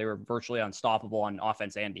 season where they were virtually unstoppable on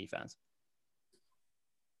offense and defense.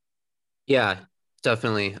 Yeah,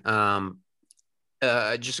 definitely.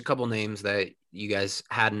 Just a couple names that you guys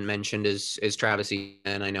hadn't mentioned is Travis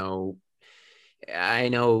Etienne. I know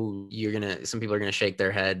some people are gonna shake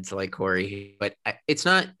their heads like Corey, but it's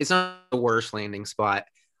not the worst landing spot.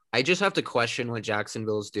 I just have to question what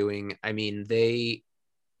Jacksonville's doing. I mean,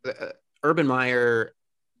 Urban Meyer,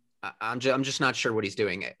 I'm just not sure what he's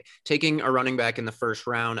doing. Taking a running back in the first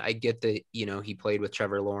round, I get that, he played with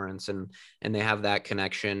Trevor Lawrence and they have that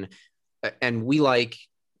connection. And we like,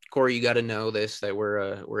 Corey, you got to know this, that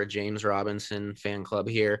we're a James Robinson fan club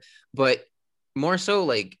here, but more so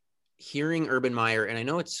like hearing Urban Meyer, and I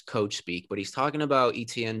know it's coach speak, but he's talking about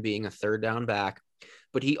Etienne being a third down back,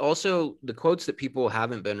 but he also, the quotes that people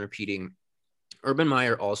haven't been repeating, Urban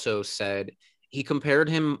Meyer also said, he compared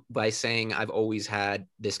him by saying, I've always had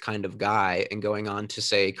this kind of guy, and going on to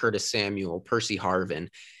say Curtis Samuel, Percy Harvin.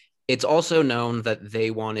 It's also known that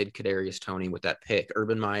they wanted Kadarius Toney with that pick.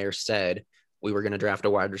 Urban Meyer said we were going to draft a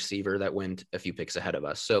wide receiver that went a few picks ahead of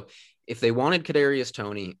us. So if they wanted Kadarius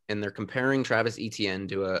Toney and they're comparing Travis Etienne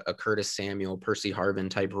to a Curtis Samuel, Percy Harvin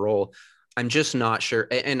type role, I'm just not sure.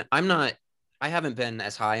 And I haven't been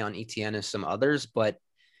as high on Etienne as some others, but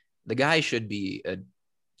the guy should be a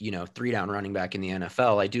 3-down running back in the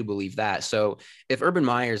NFL. I do believe that. So if Urban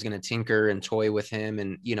Meyer is going to tinker and toy with him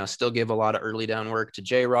and, still give a lot of early down work to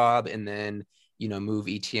J-Rob and then, move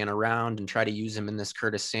Etienne around and try to use him in this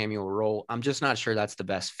Curtis Samuel role. I'm just not sure that's the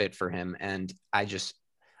best fit for him. And I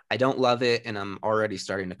don't love it. And I'm already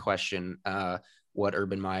starting to question what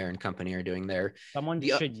Urban Meyer and company are doing there. Someone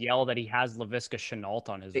should yell that he has Laviska Shenault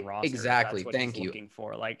on his roster. Exactly. That's what Thank he's you. looking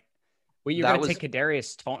for. Like, well, you're going to take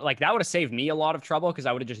Kadarius Toney. Like, that would have saved me a lot of trouble because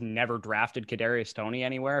I would have just never drafted Kadarius Toney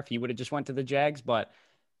anywhere if he would have just went to the Jags. But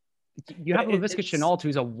you have Laviska Shenault,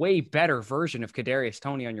 who's a way better version of Kadarius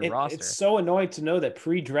Toney on your roster. It's so annoying to know that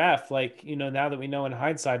pre-draft, like, now that we know in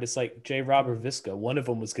hindsight, it's like J-Rob or Viska, one of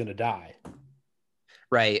them was going to die.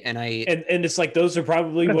 Right. And it's like, those are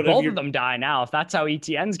probably both of them die now. If that's how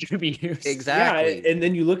ETN's going to be used. Exactly. Yeah. And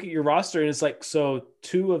then you look at your roster and it's like, so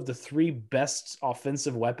 2 of the 3 best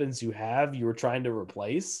offensive weapons you have, you were trying to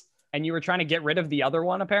replace. And you were trying to get rid of the other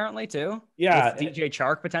one apparently too. Yeah. With DJ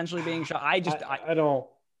Chark potentially being shot. I don't.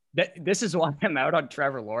 This is why I'm out on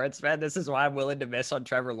Trevor Lawrence, man. This is why I'm willing to miss on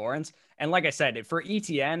Trevor Lawrence. And like I said, for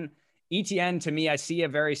ETN, to me, I see a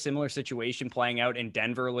very similar situation playing out in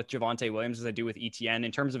Denver with Javonte Williams as I do with ETN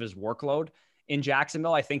in terms of his workload. In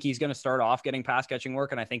Jacksonville, I think he's going to start off getting pass catching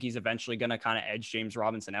work, and I think he's eventually going to kind of edge James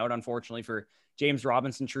Robinson out. Unfortunately for James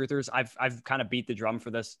Robinson truthers, I've kind of beat the drum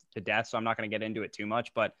for this to death, so I'm not going to get into it too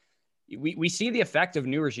much. But we see the effect of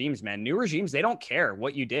new regimes, man. New regimes, they don't care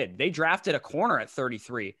what you did. They drafted a corner at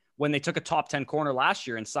 33 when they took a top 10 corner last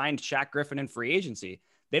year and signed Shaq Griffin in free agency.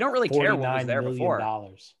 They don't really care what was there before.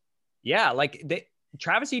 Yeah, like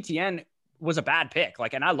Travis Etienne was a bad pick.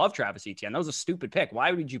 Like, and I love Travis Etienne. That was a stupid pick.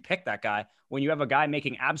 Why would you pick that guy when you have a guy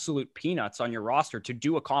making absolute peanuts on your roster to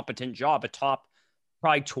do a competent job, a top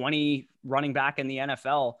probably 20 running back in the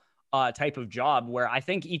NFL type of job, where I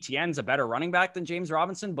think Etienne's a better running back than James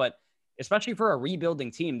Robinson, but especially for a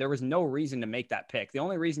rebuilding team, there was no reason to make that pick. The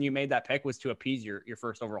only reason you made that pick was to appease your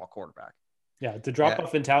first overall quarterback. Yeah, the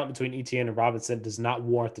drop-off in talent between Etienne and Robinson does not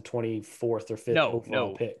warrant the 24th or 5th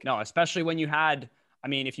overall pick. No, especially when you had, I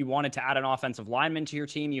mean, if you wanted to add an offensive lineman to your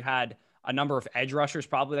team, you had a number of edge rushers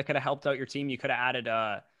probably that could have helped out your team. You could have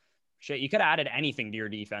added you could have added anything to your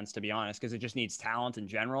defense, to be honest, because it just needs talent in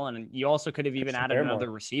general. And you also could have even added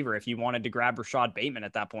another receiver if you wanted to grab Rashad Bateman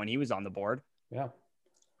at that point. He was on the board. Yeah.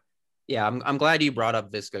 Yeah, I'm glad you brought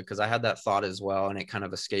up Viska because I had that thought as well, and it kind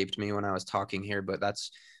of escaped me when I was talking here. But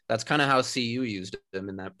that's kind of how CU used him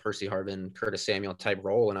in that Percy Harvin, Curtis Samuel type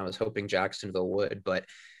role, and I was hoping Jacksonville would. But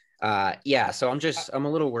so I'm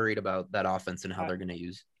a little worried about that offense and how they're going to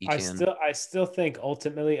use Etienne. I still think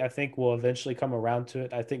ultimately, I think we'll eventually come around to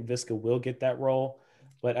it. I think Viska will get that role,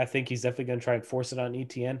 but I think he's definitely going to try and force it on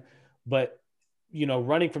Etienne. But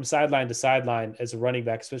running from sideline to sideline as a running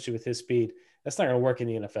back, especially with his speed, that's not going to work in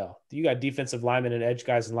the NFL. You got defensive linemen and edge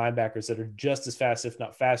guys and linebackers that are just as fast, if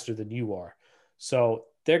not faster than you are. So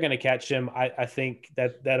they're going to catch him. I think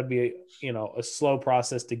that'll be, a slow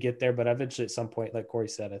process to get there, but eventually at some point, like Corey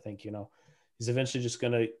said, I think, he's eventually just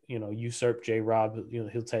going to, usurp J-Rob.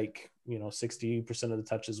 He'll take, 60% of the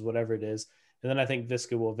touches, whatever it is. And then I think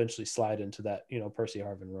Viska will eventually slide into that, Percy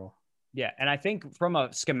Harvin role. Yeah, and I think from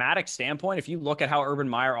a schematic standpoint, if you look at how Urban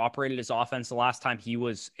Meyer operated his offense the last time he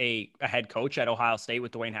was a head coach at Ohio State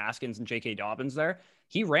with Dwayne Haskins and J.K. Dobbins there,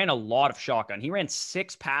 he ran a lot of shotgun. He ran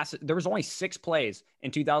 6 passes. There was only 6 plays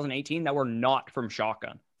in 2018 that were not from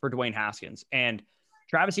shotgun for Dwayne Haskins. And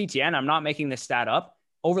Travis Etienne, I'm not making this stat up,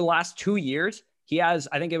 over the last 2 years, he has,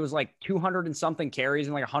 I think it was like 200 and something carries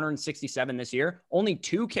and like 167 this year. Only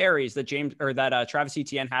 2 carries that Travis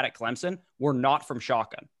Etienne had at Clemson were not from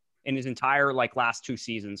shotgun in his entire last 2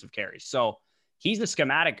 seasons of carries. So he's a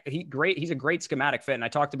great schematic fit. And I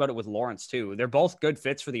talked about it with Lawrence too. They're both good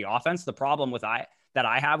fits for the offense. The problem that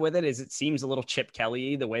I have with it is it seems a little Chip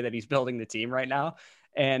Kelly the way that he's building the team right now.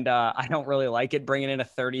 And I don't really like it. Bringing in a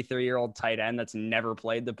 33-year-old tight end that's never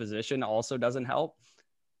played the position also doesn't help.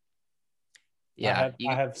 Yeah.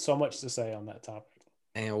 I have so much to say on that topic.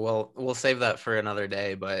 And we'll save that for another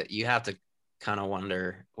day, but you have to kind of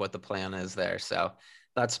wonder what the plan is there. So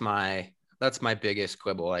that's my biggest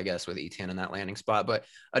quibble, I guess, with Etienne in that landing spot. But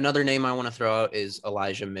another name I want to throw out is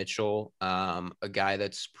Elijah Mitchell, a guy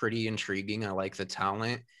that's pretty intriguing. I like the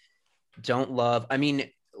talent.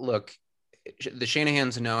 Look, the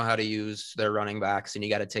Shanahans know how to use their running backs, and you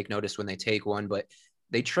got to take notice when they take one. But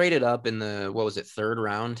they traded up in the 3rd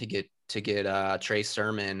round to get Trey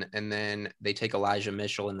Sermon, and then they take Elijah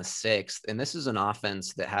Mitchell in the 6th. And this is an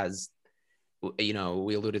offense that has, we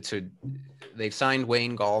alluded to, they've signed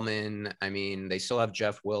Wayne Gallman. I mean, they still have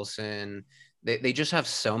Jeff Wilson. They just have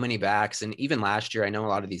so many backs. And even last year, I know a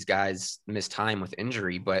lot of these guys missed time with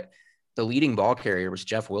injury, but the leading ball carrier was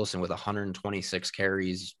Jeff Wilson with 126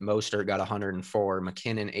 carries. Mostert got 104,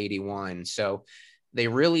 McKinnon 81. So they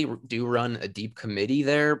really do run a deep committee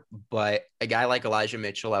there. But a guy like Elijah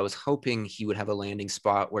Mitchell, I was hoping he would have a landing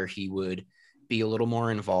spot where he would be a little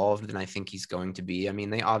more involved than I think he's going to be. I mean,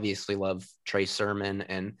 they obviously love Trey Sermon,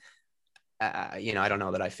 and I don't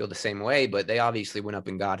know that I feel the same way, but they obviously went up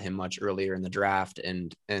and got him much earlier in the draft,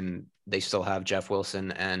 and they still have Jeff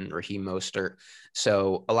Wilson and Raheem Mostert.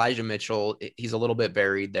 So Elijah Mitchell, he's a little bit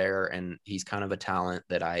buried there, and he's kind of a talent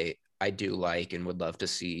that I do like and would love to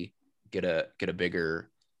see get a bigger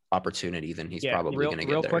opportunity than he's probably going to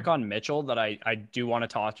get. Real there. Quick on Mitchell that I do want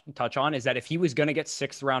to touch on is that if he was going to get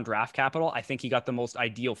 6th round draft capital, I think he got the most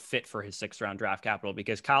ideal fit for his 6th round draft capital,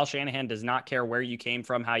 because Kyle Shanahan does not care where you came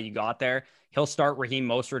from, how you got there. He'll start Raheem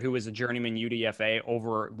Mostert, who was a journeyman UDFA,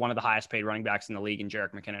 over one of the highest paid running backs in the league in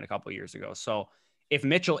Jerick McKinnon a couple of years ago. So if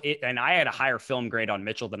Mitchell, and I had a higher film grade on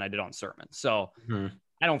Mitchell than I did on Sermon. So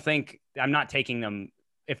I'm not taking them,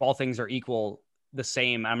 if all things are equal, the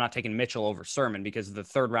same. I'm not taking Mitchell over Sermon because the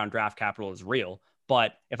 3rd round draft capital is real.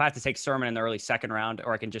 But if I have to take Sermon in the early 2nd round,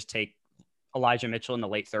 or I can just take Elijah Mitchell in the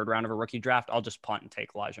late 3rd round of a rookie draft, I'll just punt and take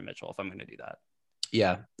Elijah Mitchell if I'm going to do that.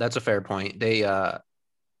 Yeah, that's a fair point. I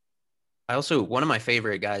also, one of my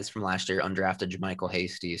favorite guys from last year, undrafted JaMycal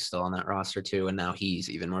Hasty, is still on that roster too, and now he's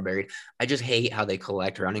even more buried. I just hate how they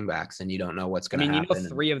collect running backs and you don't know what's going to happen.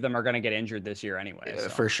 3 of them are going to get injured this year anyway. So.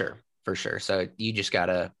 For sure. So you just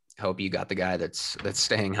gotta hope you got the guy that's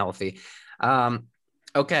staying healthy.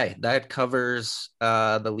 Okay, that covers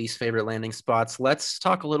the least favorite landing spots. Let's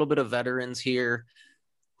talk a little bit of veterans here.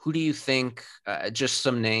 Who do you think, just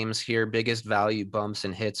some names here, biggest value bumps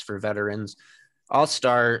and hits for veterans? I'll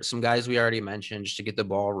start. Some guys we already mentioned just to get the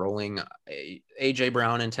ball rolling. AJ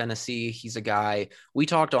Brown in Tennessee, he's a guy we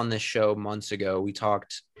talked on this show months ago.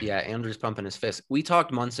 Andrew's pumping his fist. We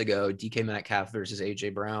talked months ago, DK Metcalf versus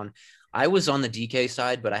AJ Brown. I was on the DK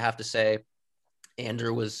side, but I have to say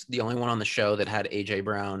Andrew was the only one on the show that had AJ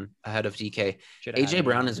Brown ahead of DK. AJ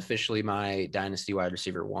Brown is officially my dynasty wide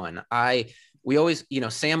receiver 1. We always,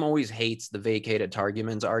 Sam always hates the vacated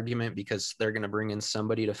targets argument because they're going to bring in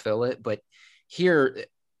somebody to fill it. But here,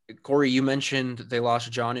 Corey, you mentioned they lost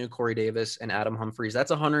Jonnu, Corey Davis, and Adam Humphries. That's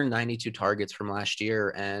 192 targets from last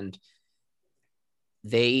year. And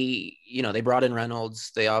they brought in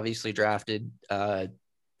Reynolds. They obviously drafted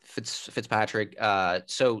Fitzpatrick.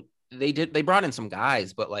 So they brought in some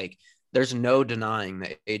guys, but there's no denying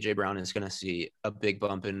that AJ Brown is going to see a big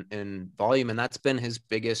bump in volume. And that's been his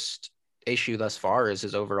biggest issue thus far, is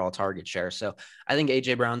his overall target share. So I think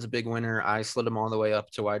AJ Brown's a big winner. I slid him all the way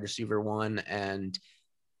up to wide receiver 1, and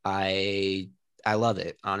I love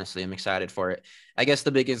it. Honestly, I'm excited for it. I guess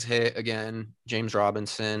the biggest hit, again, James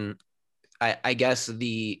Robinson. I guess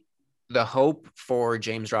the hope for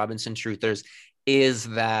James Robinson truthers is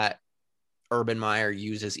that Urban Meyer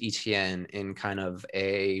uses ETN in kind of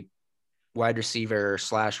a wide receiver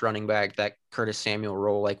 / running back, that Curtis Samuel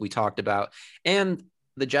role like we talked about. And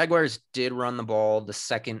the Jaguars did run the ball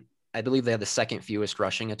I believe they had the 2nd fewest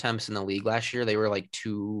rushing attempts in the league last year. They were I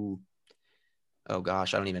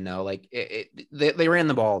don't even know. They ran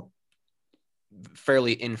the ball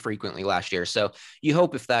fairly infrequently last year. So you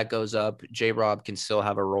hope if that goes up, J-Rob can still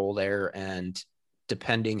have a role there. And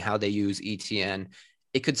depending how they use ETN,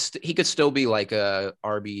 he could still be like a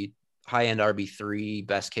high-end RB3,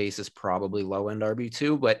 best case is probably low-end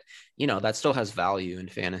RB2, but that still has value in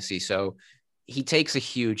fantasy. So he takes a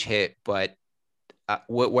huge hit, but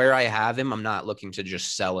where I have him, I'm not looking to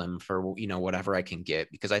just sell him for, whatever I can get,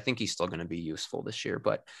 because I think he's still going to be useful this year,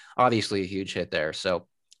 but obviously a huge hit there. So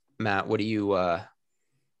Matt, what do you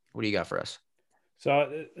got for us?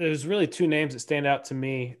 So there's really 2 names that stand out to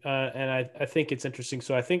me, and I think it's interesting.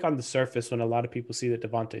 So I think on the surface, when a lot of people see that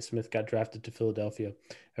Devontae Smith got drafted to Philadelphia,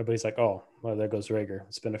 everybody's like, oh, well, there goes Reagor.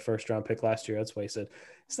 It's been a 1st round pick last year. That's why he said.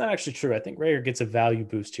 It's not actually true. I think Reagor gets a value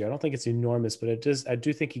boost here. I don't think it's enormous, but I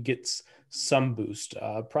do think he gets some boost.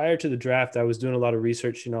 Prior to the draft, I was doing a lot of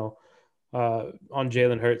research, on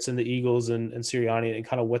Jalen Hurts and the Eagles and Sirianni and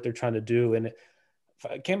kind of what they're trying to do. And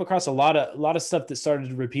I came across a lot of stuff that started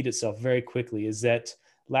to repeat itself very quickly. Is that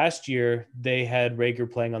last year they had Reagor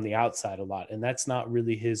playing on the outside a lot, and that's not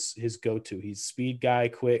really his go-to. He's speed guy,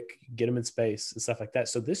 quick, get him in space and stuff like that.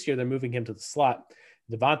 So this year they're moving him to the slot.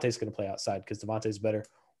 Devontae's going to play outside because Devontae's better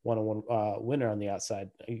one-on-one winner on the outside.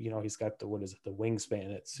 He's got the wingspan.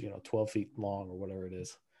 It's 12 feet long or whatever it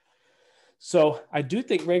is. So I do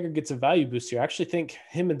think Reagor gets a value boost here. I actually think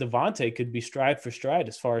him and Devontae could be stride for stride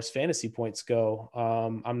as far as fantasy points go.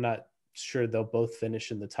 I'm not sure they'll both finish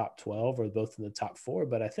in the top 12 or both in the top 4,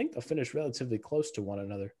 but I think they'll finish relatively close to one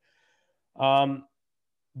another.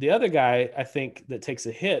 The other guy I think that takes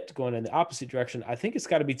a hit going in the opposite direction, I think it's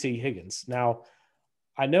got to be T. Higgins. Now,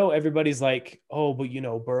 I know everybody's like, oh, but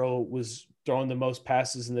Burrow was throwing the most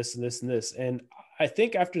passes and this and this and this. And I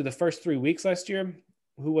think after the first 3 weeks last year,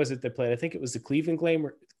 who was it that played? I think it was the Cleveland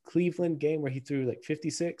game where he threw like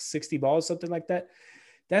 56, 60 balls, something like that.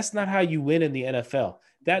 That's not how you win in the NFL.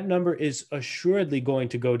 That number is assuredly going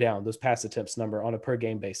to go down, those pass attempts number on a per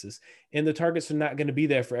game basis. And the targets are not going to be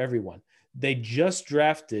there for everyone. They just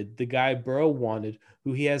drafted the guy Burrow wanted,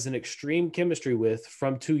 who he has an extreme chemistry with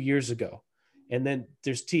from 2 years ago. And then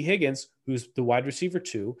there's T. Higgins, who's the wide receiver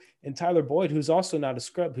 2, and Tyler Boyd, who's also not a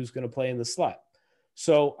scrub, who's going to play in the slot.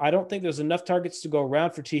 So I don't think there's enough targets to go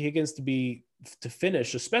around for T. Higgins to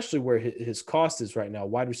finish, especially where his cost is right now.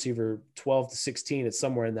 Wide receiver 12 to 16, it's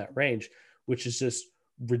somewhere in that range, which is just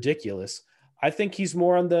ridiculous. I think he's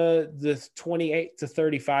more on the 28 to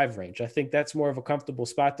 35 range. I think that's more of a comfortable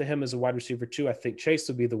spot to him as a wide receiver 2. I think Chase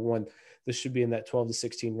will be the one that should be in that 12 to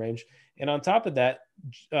 16 range. And on top of that,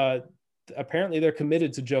 apparently they're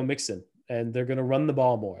committed to Joe Mixon and they're going to run the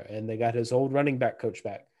ball more. And they got his old running back coach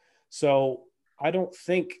back. So I don't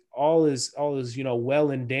think all is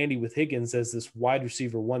well and dandy with Higgins as this wide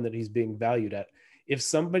receiver 1 that he's being valued at. If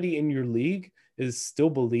somebody in your league still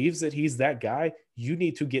believes that he's that guy, you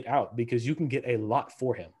need to get out because you can get a lot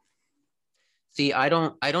for him. See, I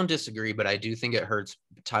don't disagree, but I do think it hurts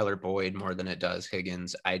Tyler Boyd more than it does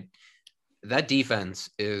Higgins. That defense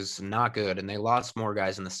is not good, and they lost more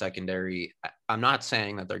guys in the secondary. I'm not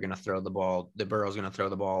saying that they're going to throw the ball, that Burrow's going to throw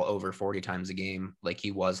the ball over 40 times a game like he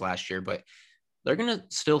was last year, but they're going to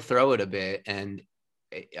still throw it a bit. And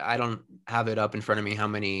I don't have it up in front of me how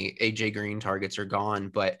many AJ Green targets are gone,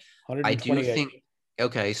 but I do think,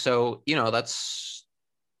 okay, so, that's.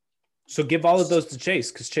 So give all of those to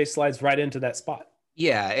Chase because Chase slides right into that spot.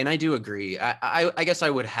 Yeah, and I do agree. I guess I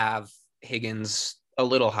would have Higgins a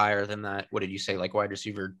little higher than that. What did you say? Like wide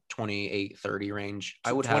receiver 28, 30 range? So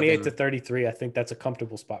I would 28 have him, to 33. I think that's a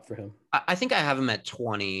comfortable spot for him. I think I have him at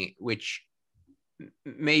 20, which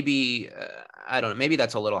maybe, I don't know, maybe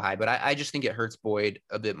that's a little high, but I just think it hurts Boyd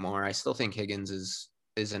a bit more. I still think Higgins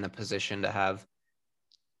is in a position to have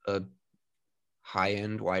a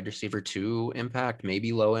high-end wide receiver 2 impact,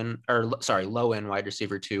 maybe low-end wide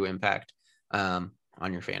receiver 2 impact on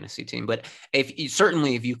your fantasy team. But if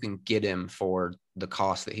you can get him for the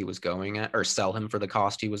cost that he was going at, or sell him for the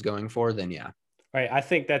cost he was going for, then yeah. Right. I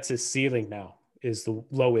think that's his ceiling now, is the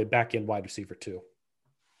low back end wide receiver 2.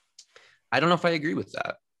 I don't know if I agree with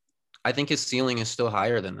that. I think his ceiling is still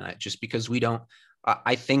higher than that, just because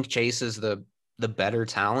I think Chase is the better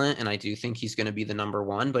talent, and I do think he's going to be the number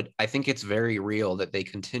 1, but I think it's very real that they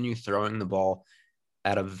continue throwing the ball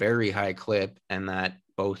at a very high clip and that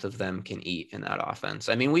both of them can eat in that offense.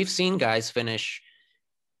 I mean, we've seen guys finish,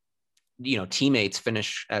 teammates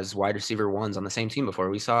finish as wide receiver 1s on the same team before.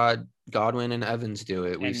 We saw Godwin and Evans do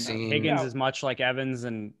it. We've seen Higgins is much like Evans,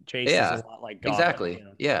 and Chase is a lot like Godwin. Exactly.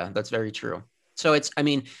 Yeah, that's very true. So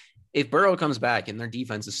if Burrow comes back and their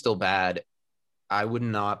defense is still bad, I would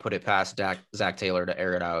not put it past Zach Taylor to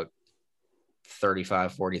air it out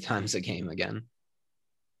 35, 40 times a game again.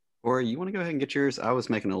 Or you want to go ahead and get yours? I was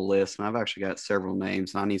making a list, and I've actually got several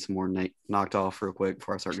names. I need some more knocked off real quick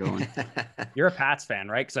before I start going. You're a Pats fan,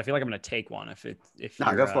 right? Because I feel like I'm going to take one. Go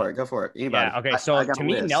for it. Anybody? Yeah. Okay. So to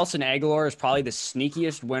me, Nelson Agholor is probably the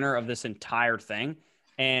sneakiest winner of this entire thing,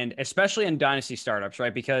 and especially in dynasty startups,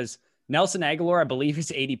 right? Because Nelson Agholor, I believe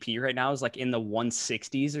his ADP right now is like in the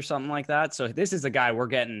 160s or something like that. So this is a guy we're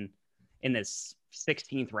getting in this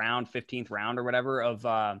 16th round, 15th round or whatever of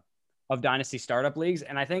dynasty startup leagues.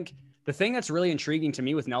 And I think the thing that's really intriguing to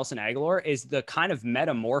me with Nelson Agholor is the kind of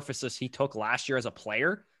metamorphosis he took last year as a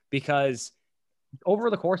player, because over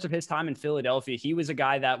the course of his time in Philadelphia, he was a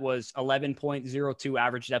guy that was 11.02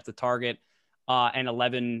 average depth of target and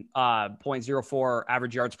 11.04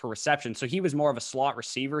 average yards per reception. So he was more of a slot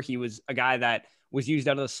receiver. He was a guy that was used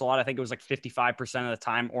out of the slot. I think it was like 55% of the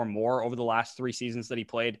time or more over the last 3 seasons that he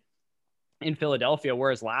played in Philadelphia.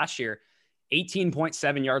 Whereas last year,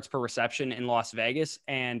 18.7 yards per reception in Las Vegas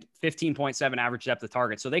and 15.7 average depth of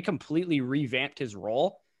target. So they completely revamped his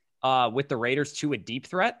role with the Raiders to a deep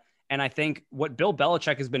threat. And I think what Bill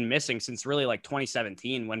Belichick has been missing since really like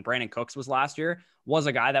 2017, when Brandon Cooks was last year, was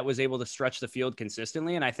a guy that was able to stretch the field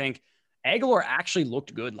consistently. And I think Agholor actually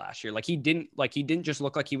looked good last year. He didn't just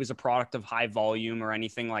look like he was a product of high volume or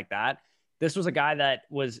anything like that. This was a guy that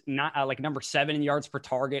was not like number 7 in yards per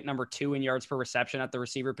target, number 2 in yards per reception at the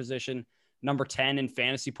receiver position, number 10 in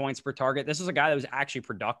fantasy points per target. This was a guy that was actually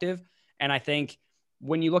productive. And I think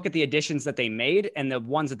when you look at the additions that they made and the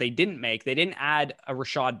ones that they didn't make, they didn't add a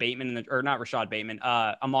Rashad Bateman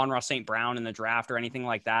Amon-Ra St. Brown in the draft or anything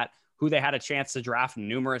like that, who they had a chance to draft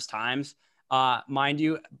numerous times. Mind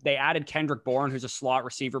you, they added Kendrick Bourne, who's a slot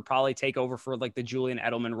receiver, probably take over for like the Julian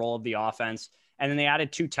Edelman role of the offense. And then they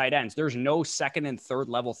added 2 tight ends. There's no second and third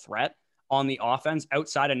level threat on the offense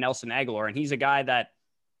outside of Nelson Aguilar. And he's a guy that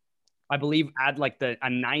I believe had like a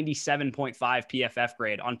 97.5 PFF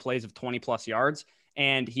grade on plays of 20 plus yards.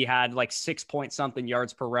 And he had like 6 point something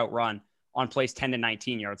yards per route run on plays 10 to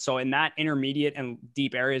 19 yards. So in that intermediate and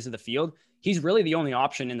deep areas of the field, he's really the only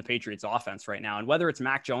option in the Patriots offense right now. And whether it's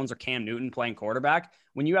Mac Jones or Cam Newton playing quarterback,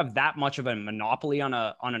 when you have that much of a monopoly on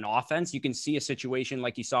an offense, you can see a situation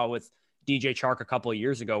like you saw with DJ Chark a couple of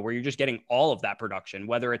years ago, where you're just getting all of that production,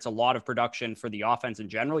 whether it's a lot of production for the offense in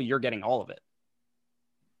general, you're getting all of it.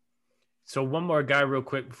 So one more guy real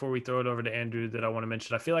quick before we throw it over to Andrew that I want to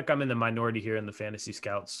mention. I feel like I'm in the minority here in the fantasy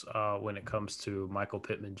scouts when it comes to Michael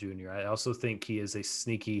Pittman Jr. I also think he is a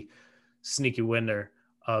sneaky winner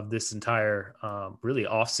of this entire really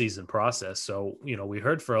off-season process. So, we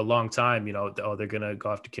heard for a long time, they're going to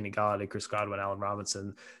go after Kenny Golladay, Chris Godwin, Allen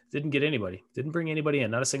Robinson. Didn't get anybody. Didn't bring anybody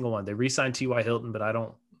in, not a single one. They re-signed T.Y. Hilton, but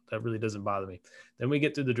that really doesn't bother me. Then we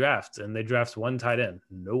get through the draft, and they draft 1 tight end,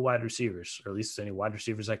 no wide receivers, or at least any wide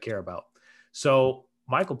receivers I care about. So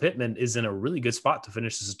Michael Pittman is in a really good spot to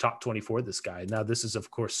finish as a top 24, this guy. Now, this is,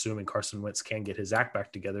 of course, assuming Carson Wentz can get his act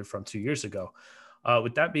back together from 2 years ago.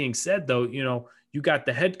 With that being said, though, you got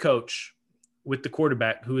the head coach with the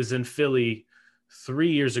quarterback who was in Philly 4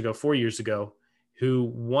 years ago, who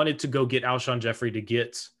wanted to go get Alshon Jeffrey to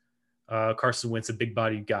get Carson Wentz, a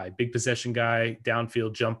big-bodied guy, big possession guy,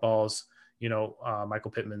 downfield jump balls.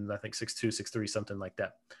 Michael Pittman, I think 6'2", 6'3", something like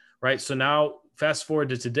that. Right. So now fast forward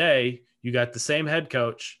to today, you got the same head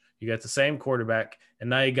coach, you got the same quarterback, and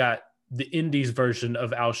now you got the Indies version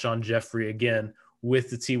of Alshon Jeffrey again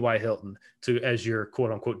with the T.Y. Hilton as your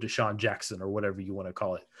quote unquote Deshaun Jackson or whatever you want to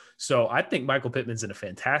call it. So I think Michael Pittman's in a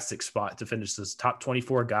fantastic spot to finish this top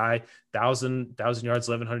 24 guy, 1,000 yards,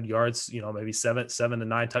 1,100 yards, maybe seven to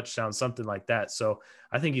 9 touchdowns, something like that. So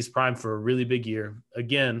I think he's primed for a really big year.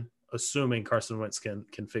 Again, assuming Carson Wentz can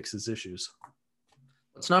fix his issues.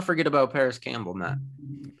 Let's not forget about Paris Campbell, Matt.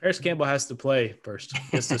 Paris Campbell has to play first.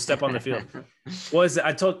 He has to step on the field.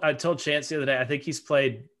 I told Chance the other day, I think he's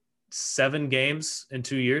played 7 games in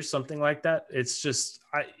 2 years, something like that. It's just,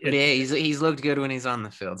 he's looked good when he's on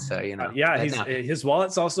the field. So, his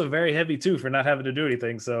wallet's also very heavy too for not having to do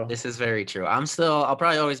anything. So this is very true. I'll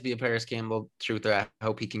probably always be a Paris Campbell truther. I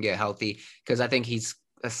hope he can get healthy because I think he's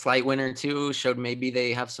a slight winner too. Showed maybe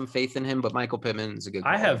they have some faith in him, but Michael Pittman is a good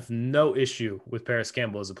player. I have no issue with Paris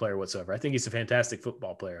Campbell as a player whatsoever. I think he's a fantastic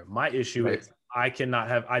football player. My issue is I do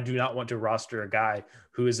not want to roster a guy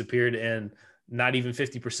who has appeared in not even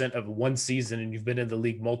 50% of one season and you've been in the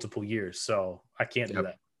league multiple years. So I can't do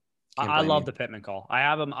that. I love the Pittman call. I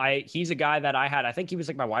have him. He's a guy that I think he was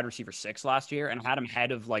like my wide receiver 6 last year, and I had him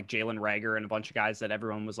ahead of like Jalen Reagor and a bunch of guys that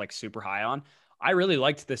everyone was like super high on. I really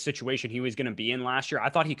liked the situation he was going to be in last year. I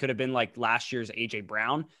thought he could have been like last year's AJ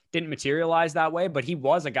Brown. Didn't materialize that way, but he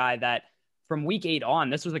was a guy that from week 8 on,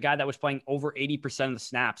 this was a guy that was playing over 80% of the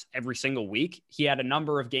snaps every single week. He had a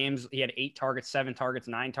number of games. He had 8 targets, 7 targets,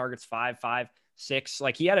 9 targets, 5, 6.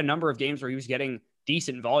 Like he had a number of games where he was getting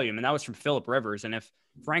decent volume, and that was from Phillip Rivers. And if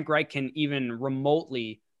Frank Reich can even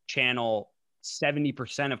remotely channel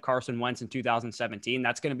 70% of Carson Wentz in 2017,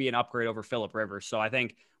 that's going to be an upgrade over Phillip Rivers. So I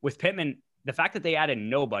think with Pittman, the fact that they added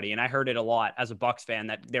nobody, and I heard it a lot as a Bucs fan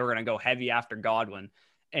that they were going to go heavy after Godwin,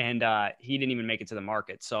 and he didn't even make it to the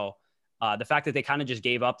market. So the fact that they kind of just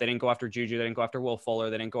gave up, they didn't go after Juju, they didn't go after Will Fuller,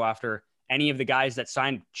 they didn't go after any of the guys that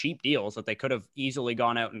signed cheap deals that they could have easily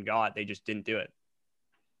gone out and got. They just didn't do it.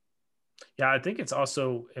 Yeah, I think it's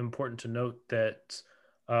also important to note that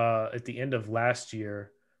at the end of last year,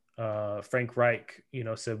 Frank Reich,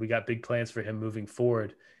 said we got big plans for him moving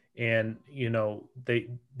forward. And,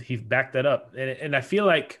 he backed that up. And I feel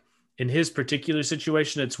like in his particular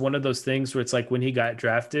situation, it's one of those things where it's like when he got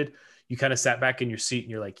drafted, you kind of sat back in your seat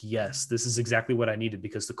and you're like, yes, this is exactly what I needed,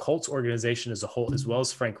 because the Colts organization as a whole, as well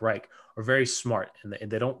as Frank Reich, are very smart, and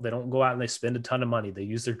they don't go out and they spend a ton of money. They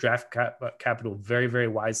use their draft capital very, very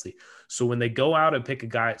wisely. So when they go out and pick a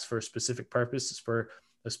guy, it's for a specific purpose. It's for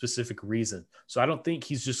a specific reason. So I don't think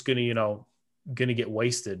he's just going to get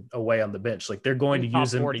wasted away on the bench. Like they're going to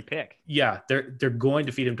use him. 40 pick. Yeah. They're going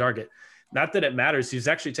to feed him target. Not that it matters. He's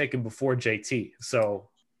actually taken before JT. So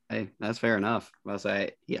hey, that's fair enough.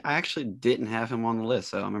 I actually didn't have him on the list,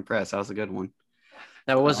 so I'm impressed. That was a good one.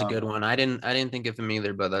 That was a good one. I didn't think of him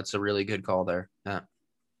either, but that's a really good call there. Yeah.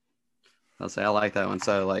 I like that one.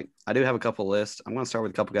 So I do have a couple lists. I'm going to start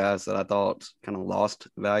with a couple guys that I thought kind of lost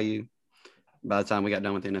value by the time we got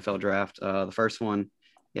done with the NFL draft. The first one,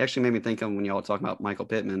 he actually made me think of when y'all were talking about Michael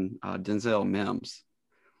Pittman, Denzel Mims.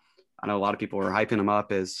 I know a lot of people were hyping him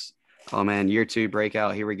up as, oh man, year 2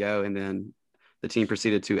 breakout, here we go. And then the team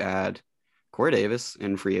proceeded to add Corey Davis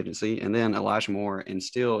in free agency, and then Elijah Moore, and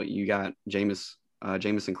still you got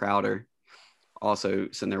Jamison Crowder also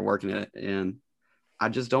sitting there working it. And I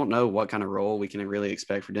just don't know what kind of role we can really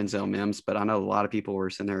expect for Denzel Mims, but I know a lot of people were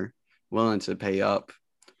sitting there willing to pay up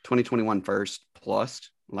 2021 first plus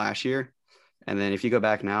last year. And then if you go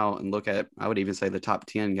back now and look at, I would even say the top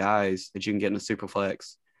 10 guys that you can get in a super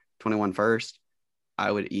flex 21 first,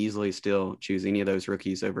 I would easily still choose any of those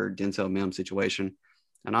rookies over Denzel Mims situation.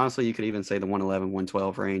 And honestly, you could even say the 111,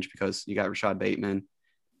 112 range, because you got Rashad Bateman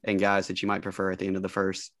and guys that you might prefer at the end of the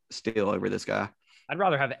first still over this guy. I'd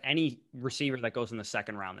rather have any receiver that goes in the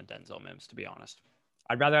second round than Denzel Mims, to be honest.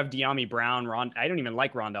 I'd rather have De'Ami Brown. I don't even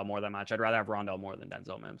like Rondell Moore that much. I'd rather have Rondell Moore than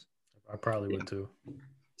Denzel Mims. I probably would too.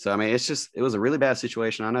 So, I mean, it was a really bad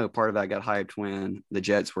situation. I know part of that got hyped when the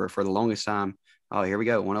Jets were, for the longest time, oh, here we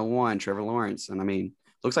go, 101, Trevor Lawrence. And I mean,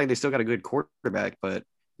 looks like they still got a good quarterback, but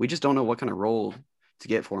we just don't know what kind of role to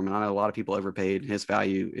get for him. And I know a lot of people overpaid. His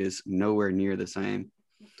value is nowhere near the same.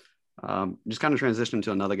 Just kind of transitioning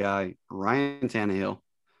to another guy, Ryan Tannehill.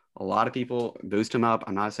 A lot of people boost him up.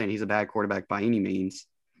 I'm not saying he's a bad quarterback by any means,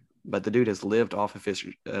 but the dude has lived off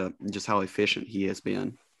just how efficient he has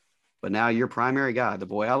been. But now your primary guy, the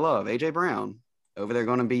boy I love, A.J. Brown, over there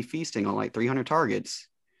going to be feasting on like 300 targets.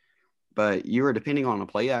 But you are depending on a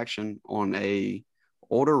play action on a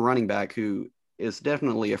older running back who is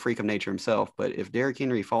definitely a freak of nature himself. But if Derrick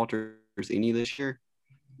Henry falters any this year,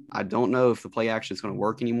 I don't know if the play action is going to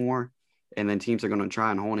work anymore. And then teams are going to try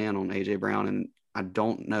and hone in on A.J. Brown. And I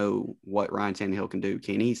don't know what Ryan Tannehill can do.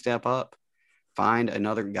 Can he step up, find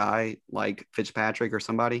another guy like Fitzpatrick or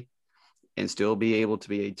somebody, and still be able to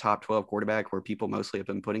be a top 12 quarterback where people mostly have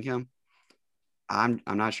been putting him? I'm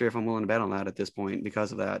not sure if I'm willing to bet on that at this point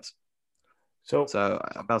because of that. So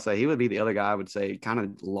I'm about to say he would be the other guy I would say kind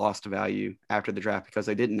of lost value after the draft because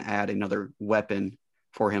they didn't add another weapon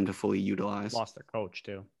for him to fully utilize. Lost their coach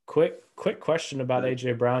too. Quick question about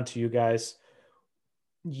A.J. Brown to you guys.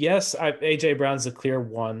 Yes, A.J. Brown's a clear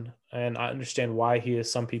one, and I understand why he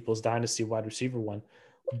is some people's dynasty wide receiver one.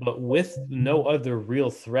 But with no other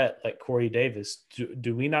real threat like Corey Davis,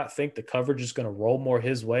 do we not think the coverage is going to roll more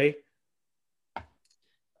his way?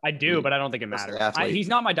 I do, but I don't think it matters. He's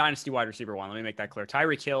not my dynasty wide receiver one. Let me make that clear.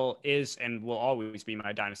 Tyreek Hill is and will always be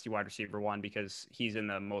my dynasty wide receiver one because he's in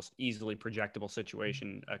the most easily projectable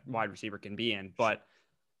situation a wide receiver can be in. But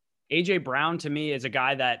A.J. Brown to me is a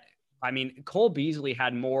guy that, I mean, Cole Beasley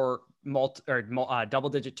had more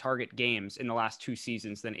double-digit target games in the last 2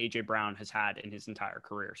 seasons than A.J. Brown has had in his entire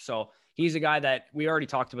career. So he's a guy that we already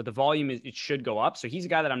talked about. The volume, it should go up. So he's a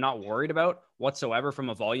guy that I'm not worried about whatsoever from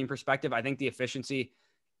a volume perspective. I think the efficiency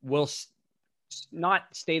will not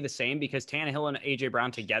stay the same because Tannehill and A.J.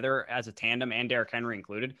 Brown together as a tandem and Derrick Henry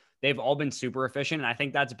included, they've all been super efficient. And I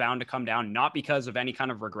think that's bound to come down, not because of any kind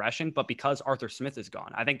of regression, but because Arthur Smith is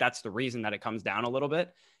gone. I think that's the reason that it comes down a little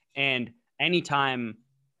bit. And anytime,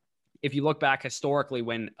 if you look back historically,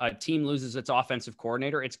 when a team loses its offensive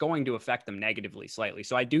coordinator, it's going to affect them negatively slightly.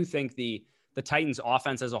 So I do think the Titans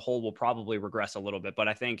offense as a whole will probably regress a little bit, but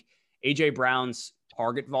I think A.J. Brown's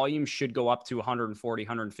target volume should go up to 140,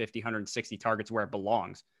 150, 160 targets where it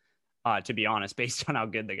belongs, to be honest, based on how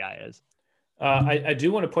good the guy is. I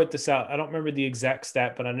do want to point this out. I don't remember the exact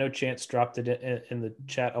stat, but I know Chance dropped it in the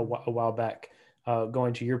chat a while back,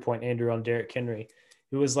 going to your point, Andrew, on Derrick Henry.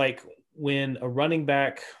 It was like when a running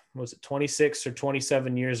back, was it 26 or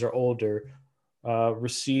 27 years or older,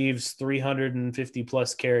 receives 350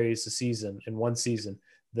 plus carries a season in one season,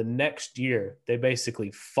 the next year they basically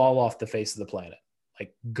fall off the face of the planet,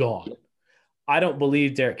 like gone. I don't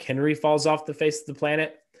believe Derrick Henry falls off the face of the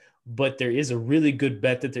planet, but there is a really good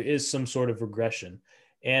bet that there is some sort of regression.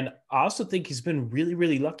 And I also think he's been really,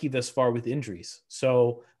 really lucky thus far with injuries.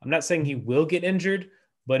 So I'm not saying he will get injured,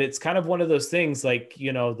 but it's kind of one of those things like,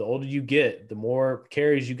 you know, the older you get, the more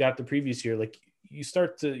carries you got the previous year, like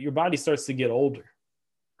your body starts to get older.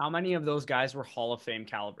 How many of those guys were Hall of Fame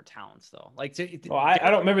caliber talents though? Like, I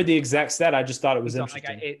don't remember the exact stat. I just thought it was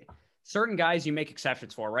interesting. Certain guys you make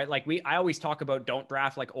exceptions for, right? Like I always talk about don't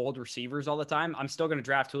draft like old receivers all the time. I'm still going to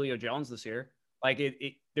draft Julio Jones this year. Like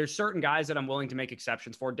there's certain guys that I'm willing to make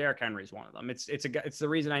exceptions for. Derrick Henry is one of them. It's the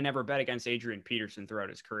reason I never bet against Adrian Peterson throughout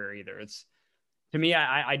his career either. To me,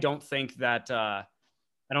 I don't think that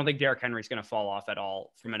I don't think Derrick Henry's going to fall off at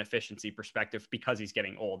all from an efficiency perspective because he's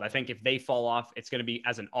getting old. I think if they fall off, it's going to be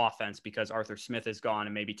as an offense because Arthur Smith is gone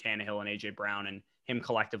and maybe Tannehill and A.J. Brown and him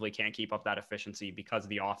collectively can't keep up that efficiency because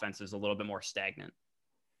the offense is a little bit more stagnant.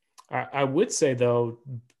 I would say, though,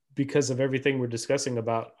 because of everything we're discussing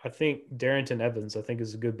about, I think Darrington Evans, I think,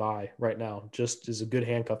 is a good buy right now, just is a good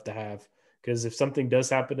handcuff to have. Because if something does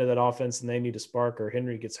happen to that offense and they need a spark, or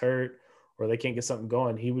Henry gets hurt, or they can't get something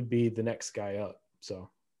going, he would be the next guy up. So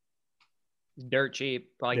dirt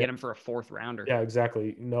cheap, probably get him for a 4th rounder. Yeah,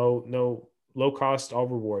 exactly. No low cost, all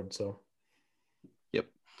reward. So Yep,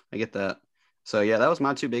 I get that. So yeah, that was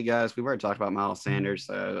my 2 big guys. We've already talked about Miles Sanders,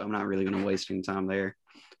 so I'm not really going to waste any time there.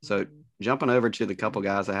 So jumping over to the couple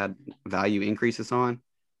guys I had value increases on,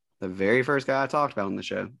 the very first guy I talked about on the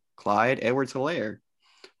show, Clyde Edwards-Helaire.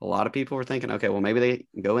 A lot of people were thinking, okay, well, maybe they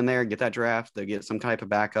go in there, get that draft, they'll get some type of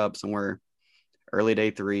backup somewhere early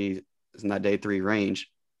day 3, in that day 3 range.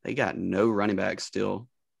 They got no running back still.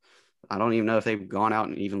 I don't even know if they've gone out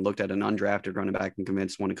and even looked at an undrafted running back and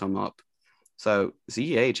convinced one to come up. So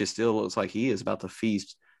ZH still looks like he is about to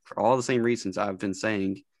feast for all the same reasons I've been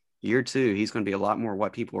saying. Year 2, he's going to be a lot more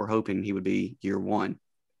what people were hoping he would be year 1.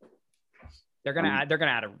 They're gonna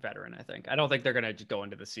add a veteran, I think. I don't think they're gonna just go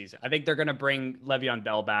into the season. I think they're gonna bring Le'Veon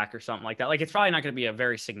Bell back or something like that. Like, it's probably not gonna be a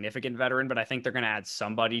very significant veteran, but I think they're gonna add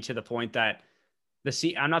somebody to the point that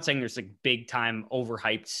I'm not saying there's like big time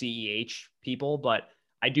overhyped CEH people, but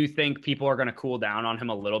I do think people are gonna cool down on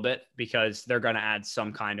him a little bit because they're gonna add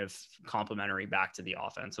some kind of complementary back to the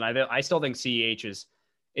offense. And I still think CEH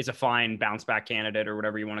is a fine bounce back candidate or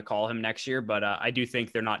whatever you want to call him next year. But I do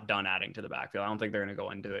think they're not done adding to the backfield. I don't think they're going to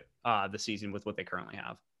go into it the season with what they currently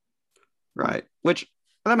have. Right. Which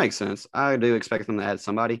that makes sense. I do expect them to add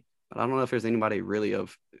somebody, but I don't know if there's anybody really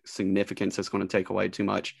of significance that's going to take away too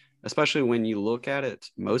much, especially when you look at it.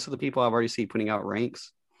 Most of the people I've already seen putting out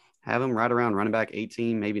ranks have them right around running back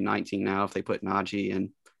 18, maybe 19 now, if they put Najee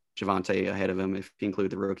and Javonte ahead of him, if you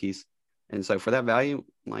include the rookies. And so for that value,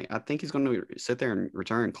 like, I think he's going to sit there and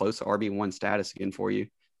return close to RB1 status again for you.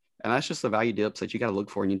 And that's just the value dips that you got to look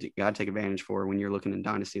for and you got to take advantage for when you're looking in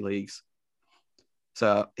dynasty leagues.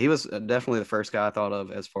 So he was definitely the first guy I thought of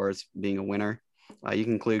as far as being a winner. You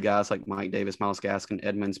can include guys like Mike Davis, Myles Gaskin,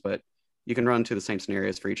 Edmonds, but you can run to the same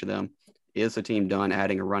scenarios for each of them. Is the team done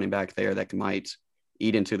adding a running back there that might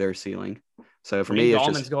eat into their ceiling? So for me, it's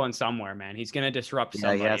Gallman's just going somewhere, man. He's going to disrupt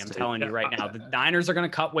somebody. I'm telling you right now. The Niners are going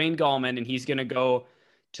to cut Wayne Gallman, and he's going to go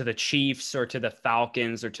to the Chiefs or to the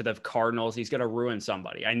Falcons or to the Cardinals. He's going to ruin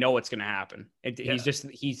somebody. I know it's going to happen.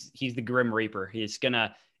 He's the Grim Reaper.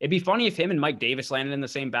 It'd be funny if him and Mike Davis landed in the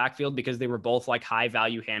same backfield because they were both like high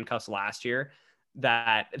value handcuffs last year,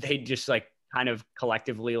 that they just like kind of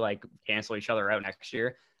collectively like cancel each other out next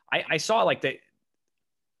year. I saw like the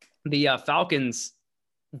Falcons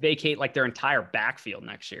vacate like their entire backfield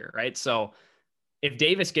next year, right? So if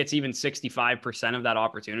Davis gets even 65% of that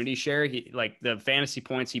opportunity share, like the fantasy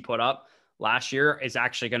points he put up last year is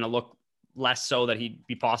actually going to look less so that he'd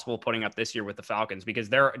be possible putting up this year with the Falcons because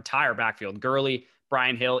their entire backfield, Gurley,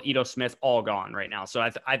 Brian Hill, Ito Smith, all gone right now. So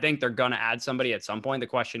I think they're going to add somebody at some point. The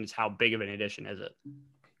question is, how big of an addition is it?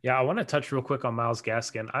 Yeah, I want to touch real quick on Myles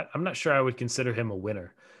Gaskin. I'm not sure I would consider him a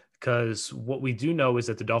winner, because what we do know is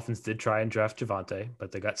that the Dolphins did try and draft Javonte,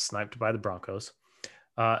 but they got sniped by the Broncos.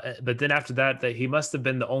 But then after that, he must have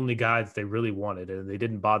been the only guy that they really wanted, and they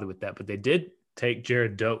didn't bother with that. But they did take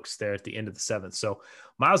Jared Dokes there at the end of the 7th. So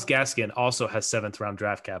Myles Gaskin also has 7th round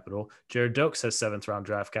draft capital. Jared Dokes has 7th round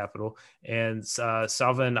draft capital. And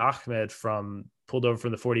Salvin Ahmed pulled over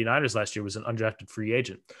from the 49ers last year was an undrafted free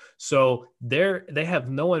agent. So they have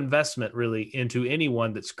no investment really into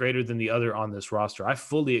anyone that's greater than the other on this roster. I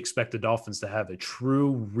fully expect the Dolphins to have a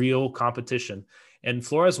true, real competition. And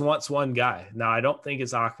Flores wants one guy. Now, I don't think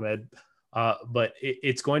it's Ahmed, but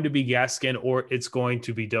it's going to be Gaskin or it's going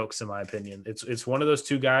to be Dokes, in my opinion. It's one of those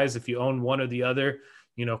two guys. If you own one or the other,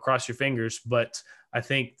 cross your fingers. But I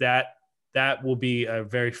think that will be a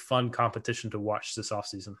very fun competition to watch this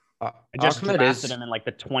offseason. I just drafted him in like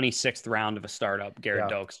the 26th round of a startup,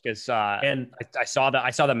 Garrett Dokes, because and I saw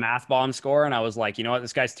the math bomb score and I was like, you know what,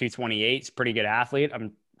 this guy's 228. He's a pretty good athlete.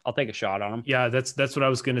 I'll take a shot on him. Yeah, that's what I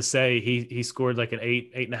was gonna say. He scored like an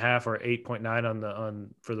 8.5 or 8.9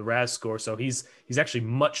 for the RAS score. So he's actually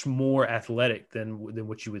much more athletic than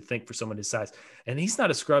what you would think for someone his size. And he's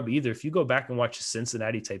not a scrub either. If you go back and watch the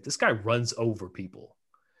Cincinnati tape, this guy runs over people.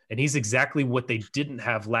 And he's exactly what they didn't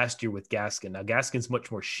have last year with Gaskin. Now, Gaskin's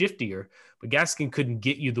much more shiftier, but Gaskin couldn't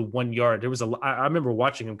get you the 1 yard. I remember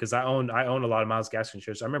watching him because I own a lot of Myles Gaskin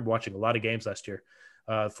shares. So I remember watching a lot of games last year.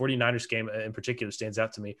 49ers game in particular stands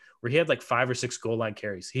out to me, where he had like 5 or 6 goal line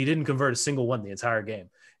carries. He didn't convert a single one the entire game.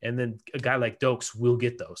 And then a guy like Dokes will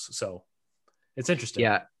get those. So it's interesting.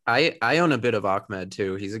 Yeah, I own a bit of Ahmed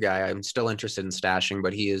too. He's a guy I'm still interested in stashing,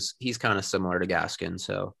 but he's kind of similar to Gaskin.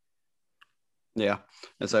 So yeah.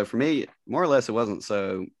 And so for me, more or less, it wasn't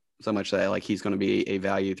so so much that like he's going to be a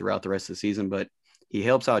value throughout the rest of the season, but he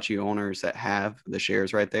helps out you owners that have the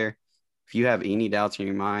shares right there. If you have any doubts in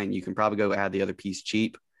your mind, you can probably go add the other piece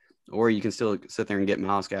cheap, or you can still sit there and get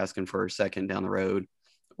Myles Gaskin for a second down the road,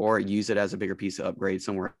 or use it as a bigger piece of upgrade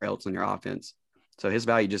somewhere else in your offense. So his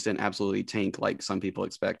value just didn't absolutely tank like some people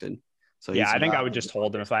expected. So yeah, I think I would just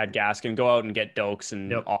hold him if I had Gaskin. Go out and get Dokes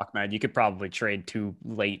and Ahmed. You could probably trade 2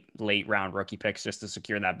 late round rookie picks just to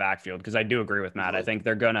secure that backfield, because I do agree with Matt. I think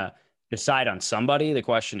they're gonna decide on somebody. The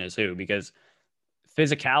question is who, because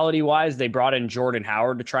physicality wise, they brought in Jordan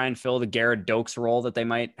Howard to try and fill the Garrett Dokes role that they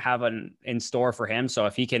might have in store for him. So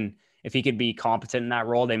if he could be competent in that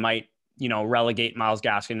role, they might, relegate Myles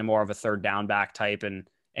Gaskin to more of a third down back type and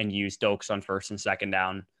use Dokes on first and second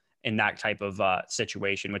down in that type of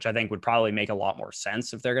situation, which I think would probably make a lot more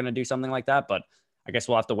sense if they're going to do something like that. But I guess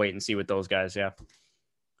we'll have to wait and see with those guys. Yeah.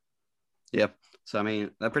 Yep. So, I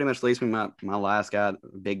mean, that pretty much leaves me my last guy,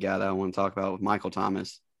 big guy that I want to talk about with Michael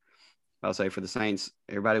Thomas. I'll say for the Saints,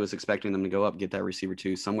 everybody was expecting them to go up, get that receiver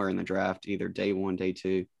 2 somewhere in the draft, either day 1, day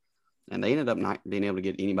 2. And they ended up not being able to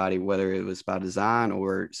get anybody, whether it was by design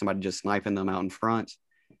or somebody just sniping them out in front.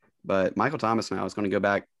 But Michael Thomas now is going to go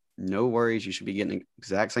back. No worries. You should be getting the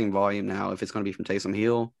exact same volume now. If it's going to be from Taysom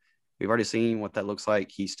Hill, we've already seen what that looks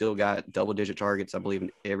like. He still got double-digit targets, I believe,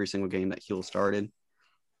 in every single game that Hill started.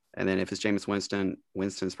 And then if it's Jameis Winston,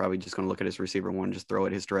 Winston's probably just going to look at his receiver 1 and just throw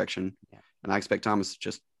it his direction. Yeah. And I expect Thomas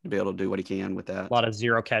just to be able to do what he can with that. A lot of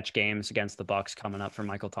 0 catch games against the Bucs coming up for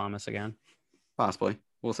Michael Thomas again. Possibly.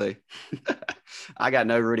 We'll see. I got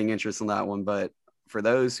no rooting interest in that one, but for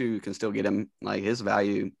those who can still get him, like his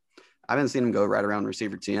value, I haven't seen him go right around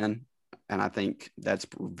receiver 10. And I think that's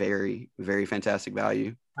very, very fantastic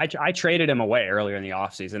value. I traded him away earlier in the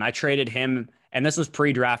offseason. I traded him, and this was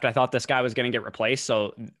pre-draft. I thought this guy was going to get replaced.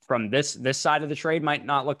 So from this side of the trade might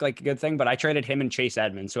not look like a good thing, but I traded him and Chase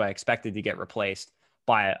Edmonds, who I expected to get replaced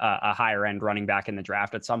by a higher end running back in the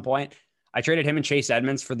draft at some point. I traded him and Chase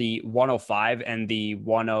Edmonds for the 105 and the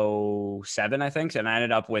 107, I think. And I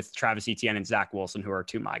ended up with Travis Etienne and Zach Wilson, who are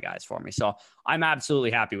 2 my guys for me. So I'm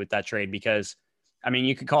absolutely happy with that trade because, I mean,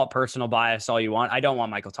 you could call it personal bias all you want. I don't want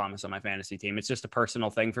Michael Thomas on my fantasy team. It's just a personal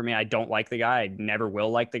thing for me. I don't like the guy. I never will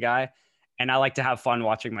like the guy. And I like to have fun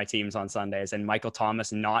watching my teams on Sundays. And Michael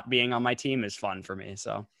Thomas not being on my team is fun for me.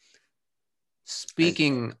 So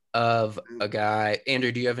speaking of a guy,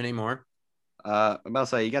 Andrew, do you have any more? I'm about to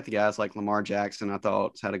say, you got the guys like Lamar Jackson, I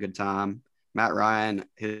thought had a good time. Matt Ryan,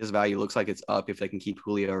 his value looks like it's up if they can keep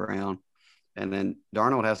Julio around. And then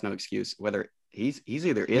Darnold has no excuse, whether he's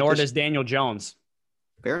either it. Nor does Daniel Jones.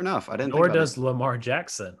 Fair enough. I didn't. Nor does Lamar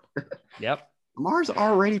Jackson. Yep. Lamar's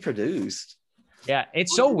already produced. Yeah,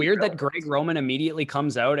 it's so weird that Greg Roman immediately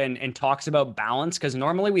comes out and talks about balance, because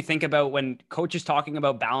normally we think about when coaches talking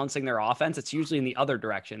about balancing their offense, it's usually in the other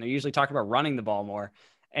direction. They're usually talking about running the ball more.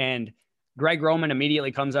 And Greg Roman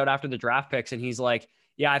immediately comes out after the draft picks and he's like,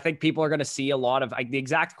 yeah, I think people are going to see a lot of, the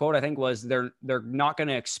exact quote I think was they're not going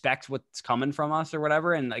to expect what's coming from us or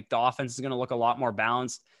whatever. And like the offense is going to look a lot more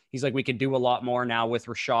balanced. He's like, we could do a lot more now with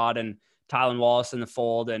Rashad and Tylan Wallace in the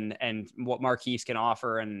fold and what Marquise can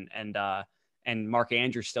offer and Mark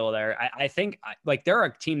Andrews still there. I think like they're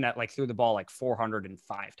a team that like threw the ball like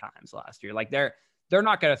 405 times last year. Like they're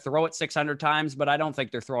not going to throw it 600 times, but I don't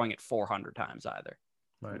think they're throwing it 400 times either.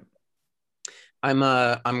 Right.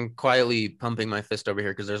 I'm quietly pumping my fist over here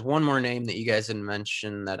because there's one more name that you guys didn't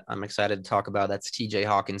mention that I'm excited to talk about. That's TJ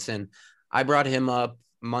Hawkinson. I brought him up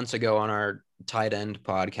months ago on our tight end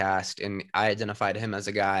podcast, and I identified him as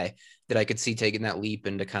a guy that I could see taking that leap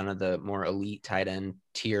into kind of the more elite tight end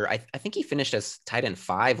tier. I think he finished as tight end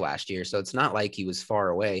 5 last year, so it's not like he was far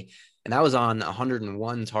away. And that was on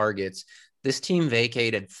 101 targets. This team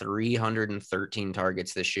vacated 313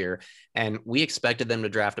 targets this year, and we expected them to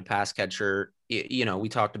draft a pass catcher. You know, we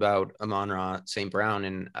talked about Amon-Ra St. Brown,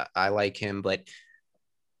 and I like him, but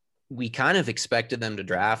we kind of expected them to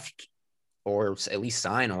draft or at least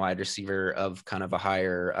sign a wide receiver of kind of a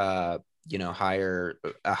higher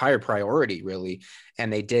priority, really.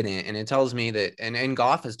 And they didn't. And it tells me that, and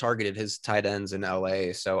Goff has targeted his tight ends in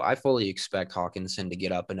LA. So I fully expect Hawkinson to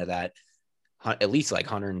get up into that at least like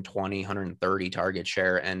 120, 130 target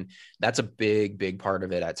share. And that's a big part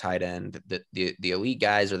of it at tight end. The elite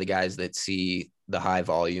guys are the guys that see the high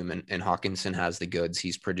volume, and Hawkinson has the goods.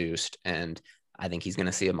 He's produced, and I think he's going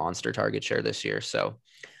to see a monster target share this year. So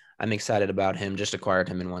I'm excited about him. Just acquired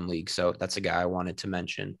him in one league. So that's a guy I wanted to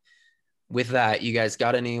mention. With that, you guys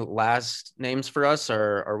got any last names for us,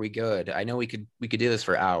 or are we good? I know we could do this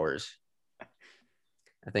for hours.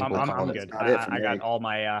 I think we'll I'm call it. good. Not it for I got me. all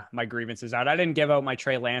my my grievances out. I didn't give out my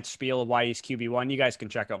Trey Lance spiel of why he's QB1. You guys can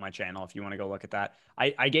check out my channel if you want to go look at that.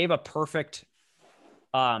 I gave a perfect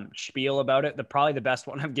spiel about it. Probably the best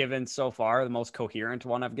one I've given so far, the most coherent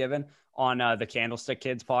one I've given on the Candlestick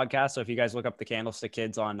Kids podcast. So if you guys look up the Candlestick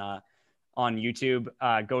Kids on YouTube,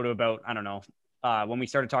 go to about, I don't know, when we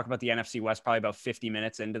started talking about the NFC West, probably about 50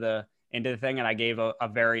 minutes into the thing, and I gave a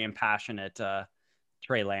very impassionate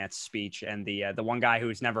Trey Lance speech, and the one guy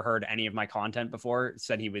who's never heard any of my content before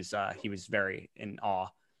said he was very in awe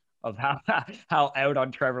of how out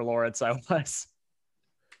on Trevor Lawrence I was.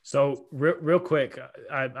 So real quick,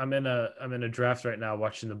 I'm in a draft right now,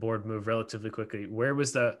 watching the board move relatively quickly. Where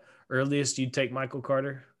was the earliest you'd take Michael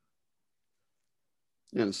Carter?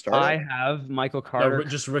 I have Michael Carter. No,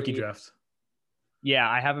 just rookie draft. Yeah,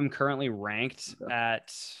 I have him currently ranked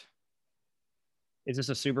at. Is this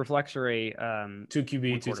a super flex or a 2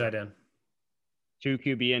 QB, 2 tight end? 2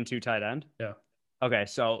 QB and 2 tight end? Yeah. Okay,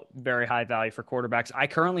 so very high value for quarterbacks. I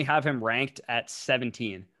currently have him ranked at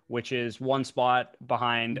 17, which is one spot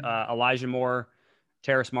behind Elijah Moore,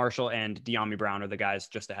 Terrace Marshall, and De'Ami Brown are the guys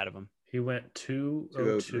just ahead of him. He went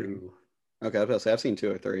 202. Okay, I was about to say, I've seen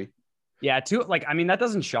 203. Yeah, that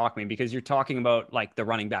doesn't shock me because you're talking about like the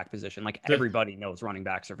running back position. Like everybody knows running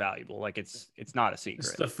backs are valuable. Like it's not a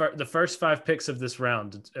secret. The first 5 picks of this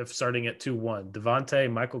round, starting at 2-1,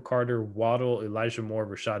 Devontae, Michael Carter, Waddle, Elijah Moore,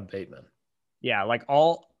 Rashad Bateman. Yeah, like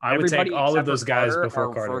I would take all of those guys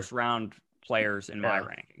before Carter. First round players in my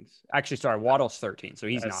rankings. Actually, sorry, Waddle's 13, so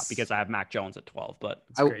he's not because I have Mac Jones at 12. But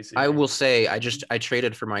I will say I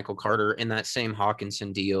traded for Michael Carter in that same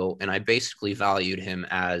Hawkinson deal, and I basically valued him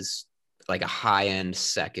as like a high end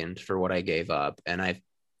second for what I gave up, and I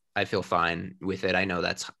feel fine with it. I know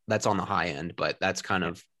that's on the high end, but that's kind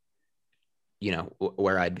of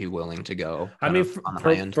where I'd be willing to go. I mean,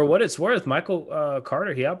 for what it's worth, Michael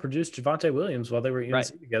Carter, he outproduced Javonte Williams while they were in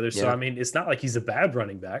UNC together. So I mean, it's not like he's a bad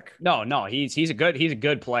running back. No, he's a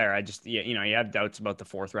good player. I just you have doubts about the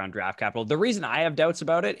 4th round draft capital. The reason I have doubts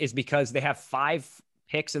about it is because they have 5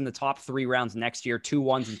 picks in the top 3 rounds next year, 2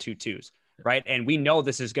 1s and 2 2s. Right. And we know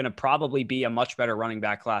this is going to probably be a much better running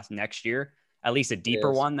back class next year, at least a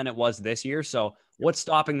deeper one than it was this year. So what's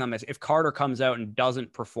stopping them is if Carter comes out and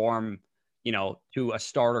doesn't perform, to a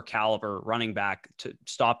starter caliber running back, to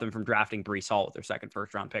stop them from drafting Breece Hall with their second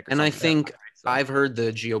first round pick. And I think I've heard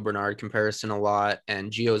the Gio Bernard comparison a lot.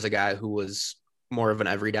 And Gio's a guy who was more of an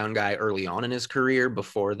every down guy early on in his career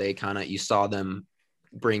before you saw them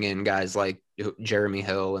bring in guys like Jeremy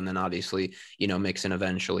Hill and then obviously, Mixon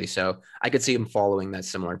eventually. So I could see him following that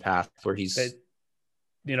similar path where he's,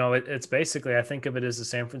 it's basically, I think of it as the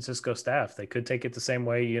San Francisco staff. They could take it the same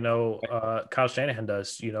way, Kyle Shanahan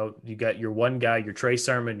does. You got your one guy, your Trey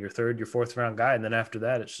Sermon, your 3rd, your 4th round guy. And then after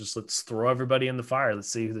that, it's just, let's throw everybody in the fire.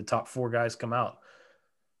 Let's see who the top 4 guys come out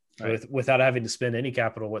without having to spend any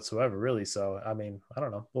capital whatsoever, really. So, I mean, I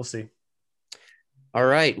don't know. We'll see. All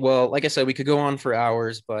right. Well, like I said, we could go on for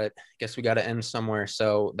hours, but I guess we got to end somewhere.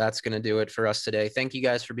 So that's going to do it for us today. Thank you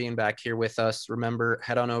guys for being back here with us. Remember,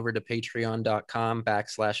 head on over to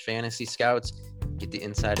patreon.com/fantasy scouts. Get the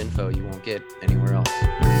inside info you won't get anywhere else.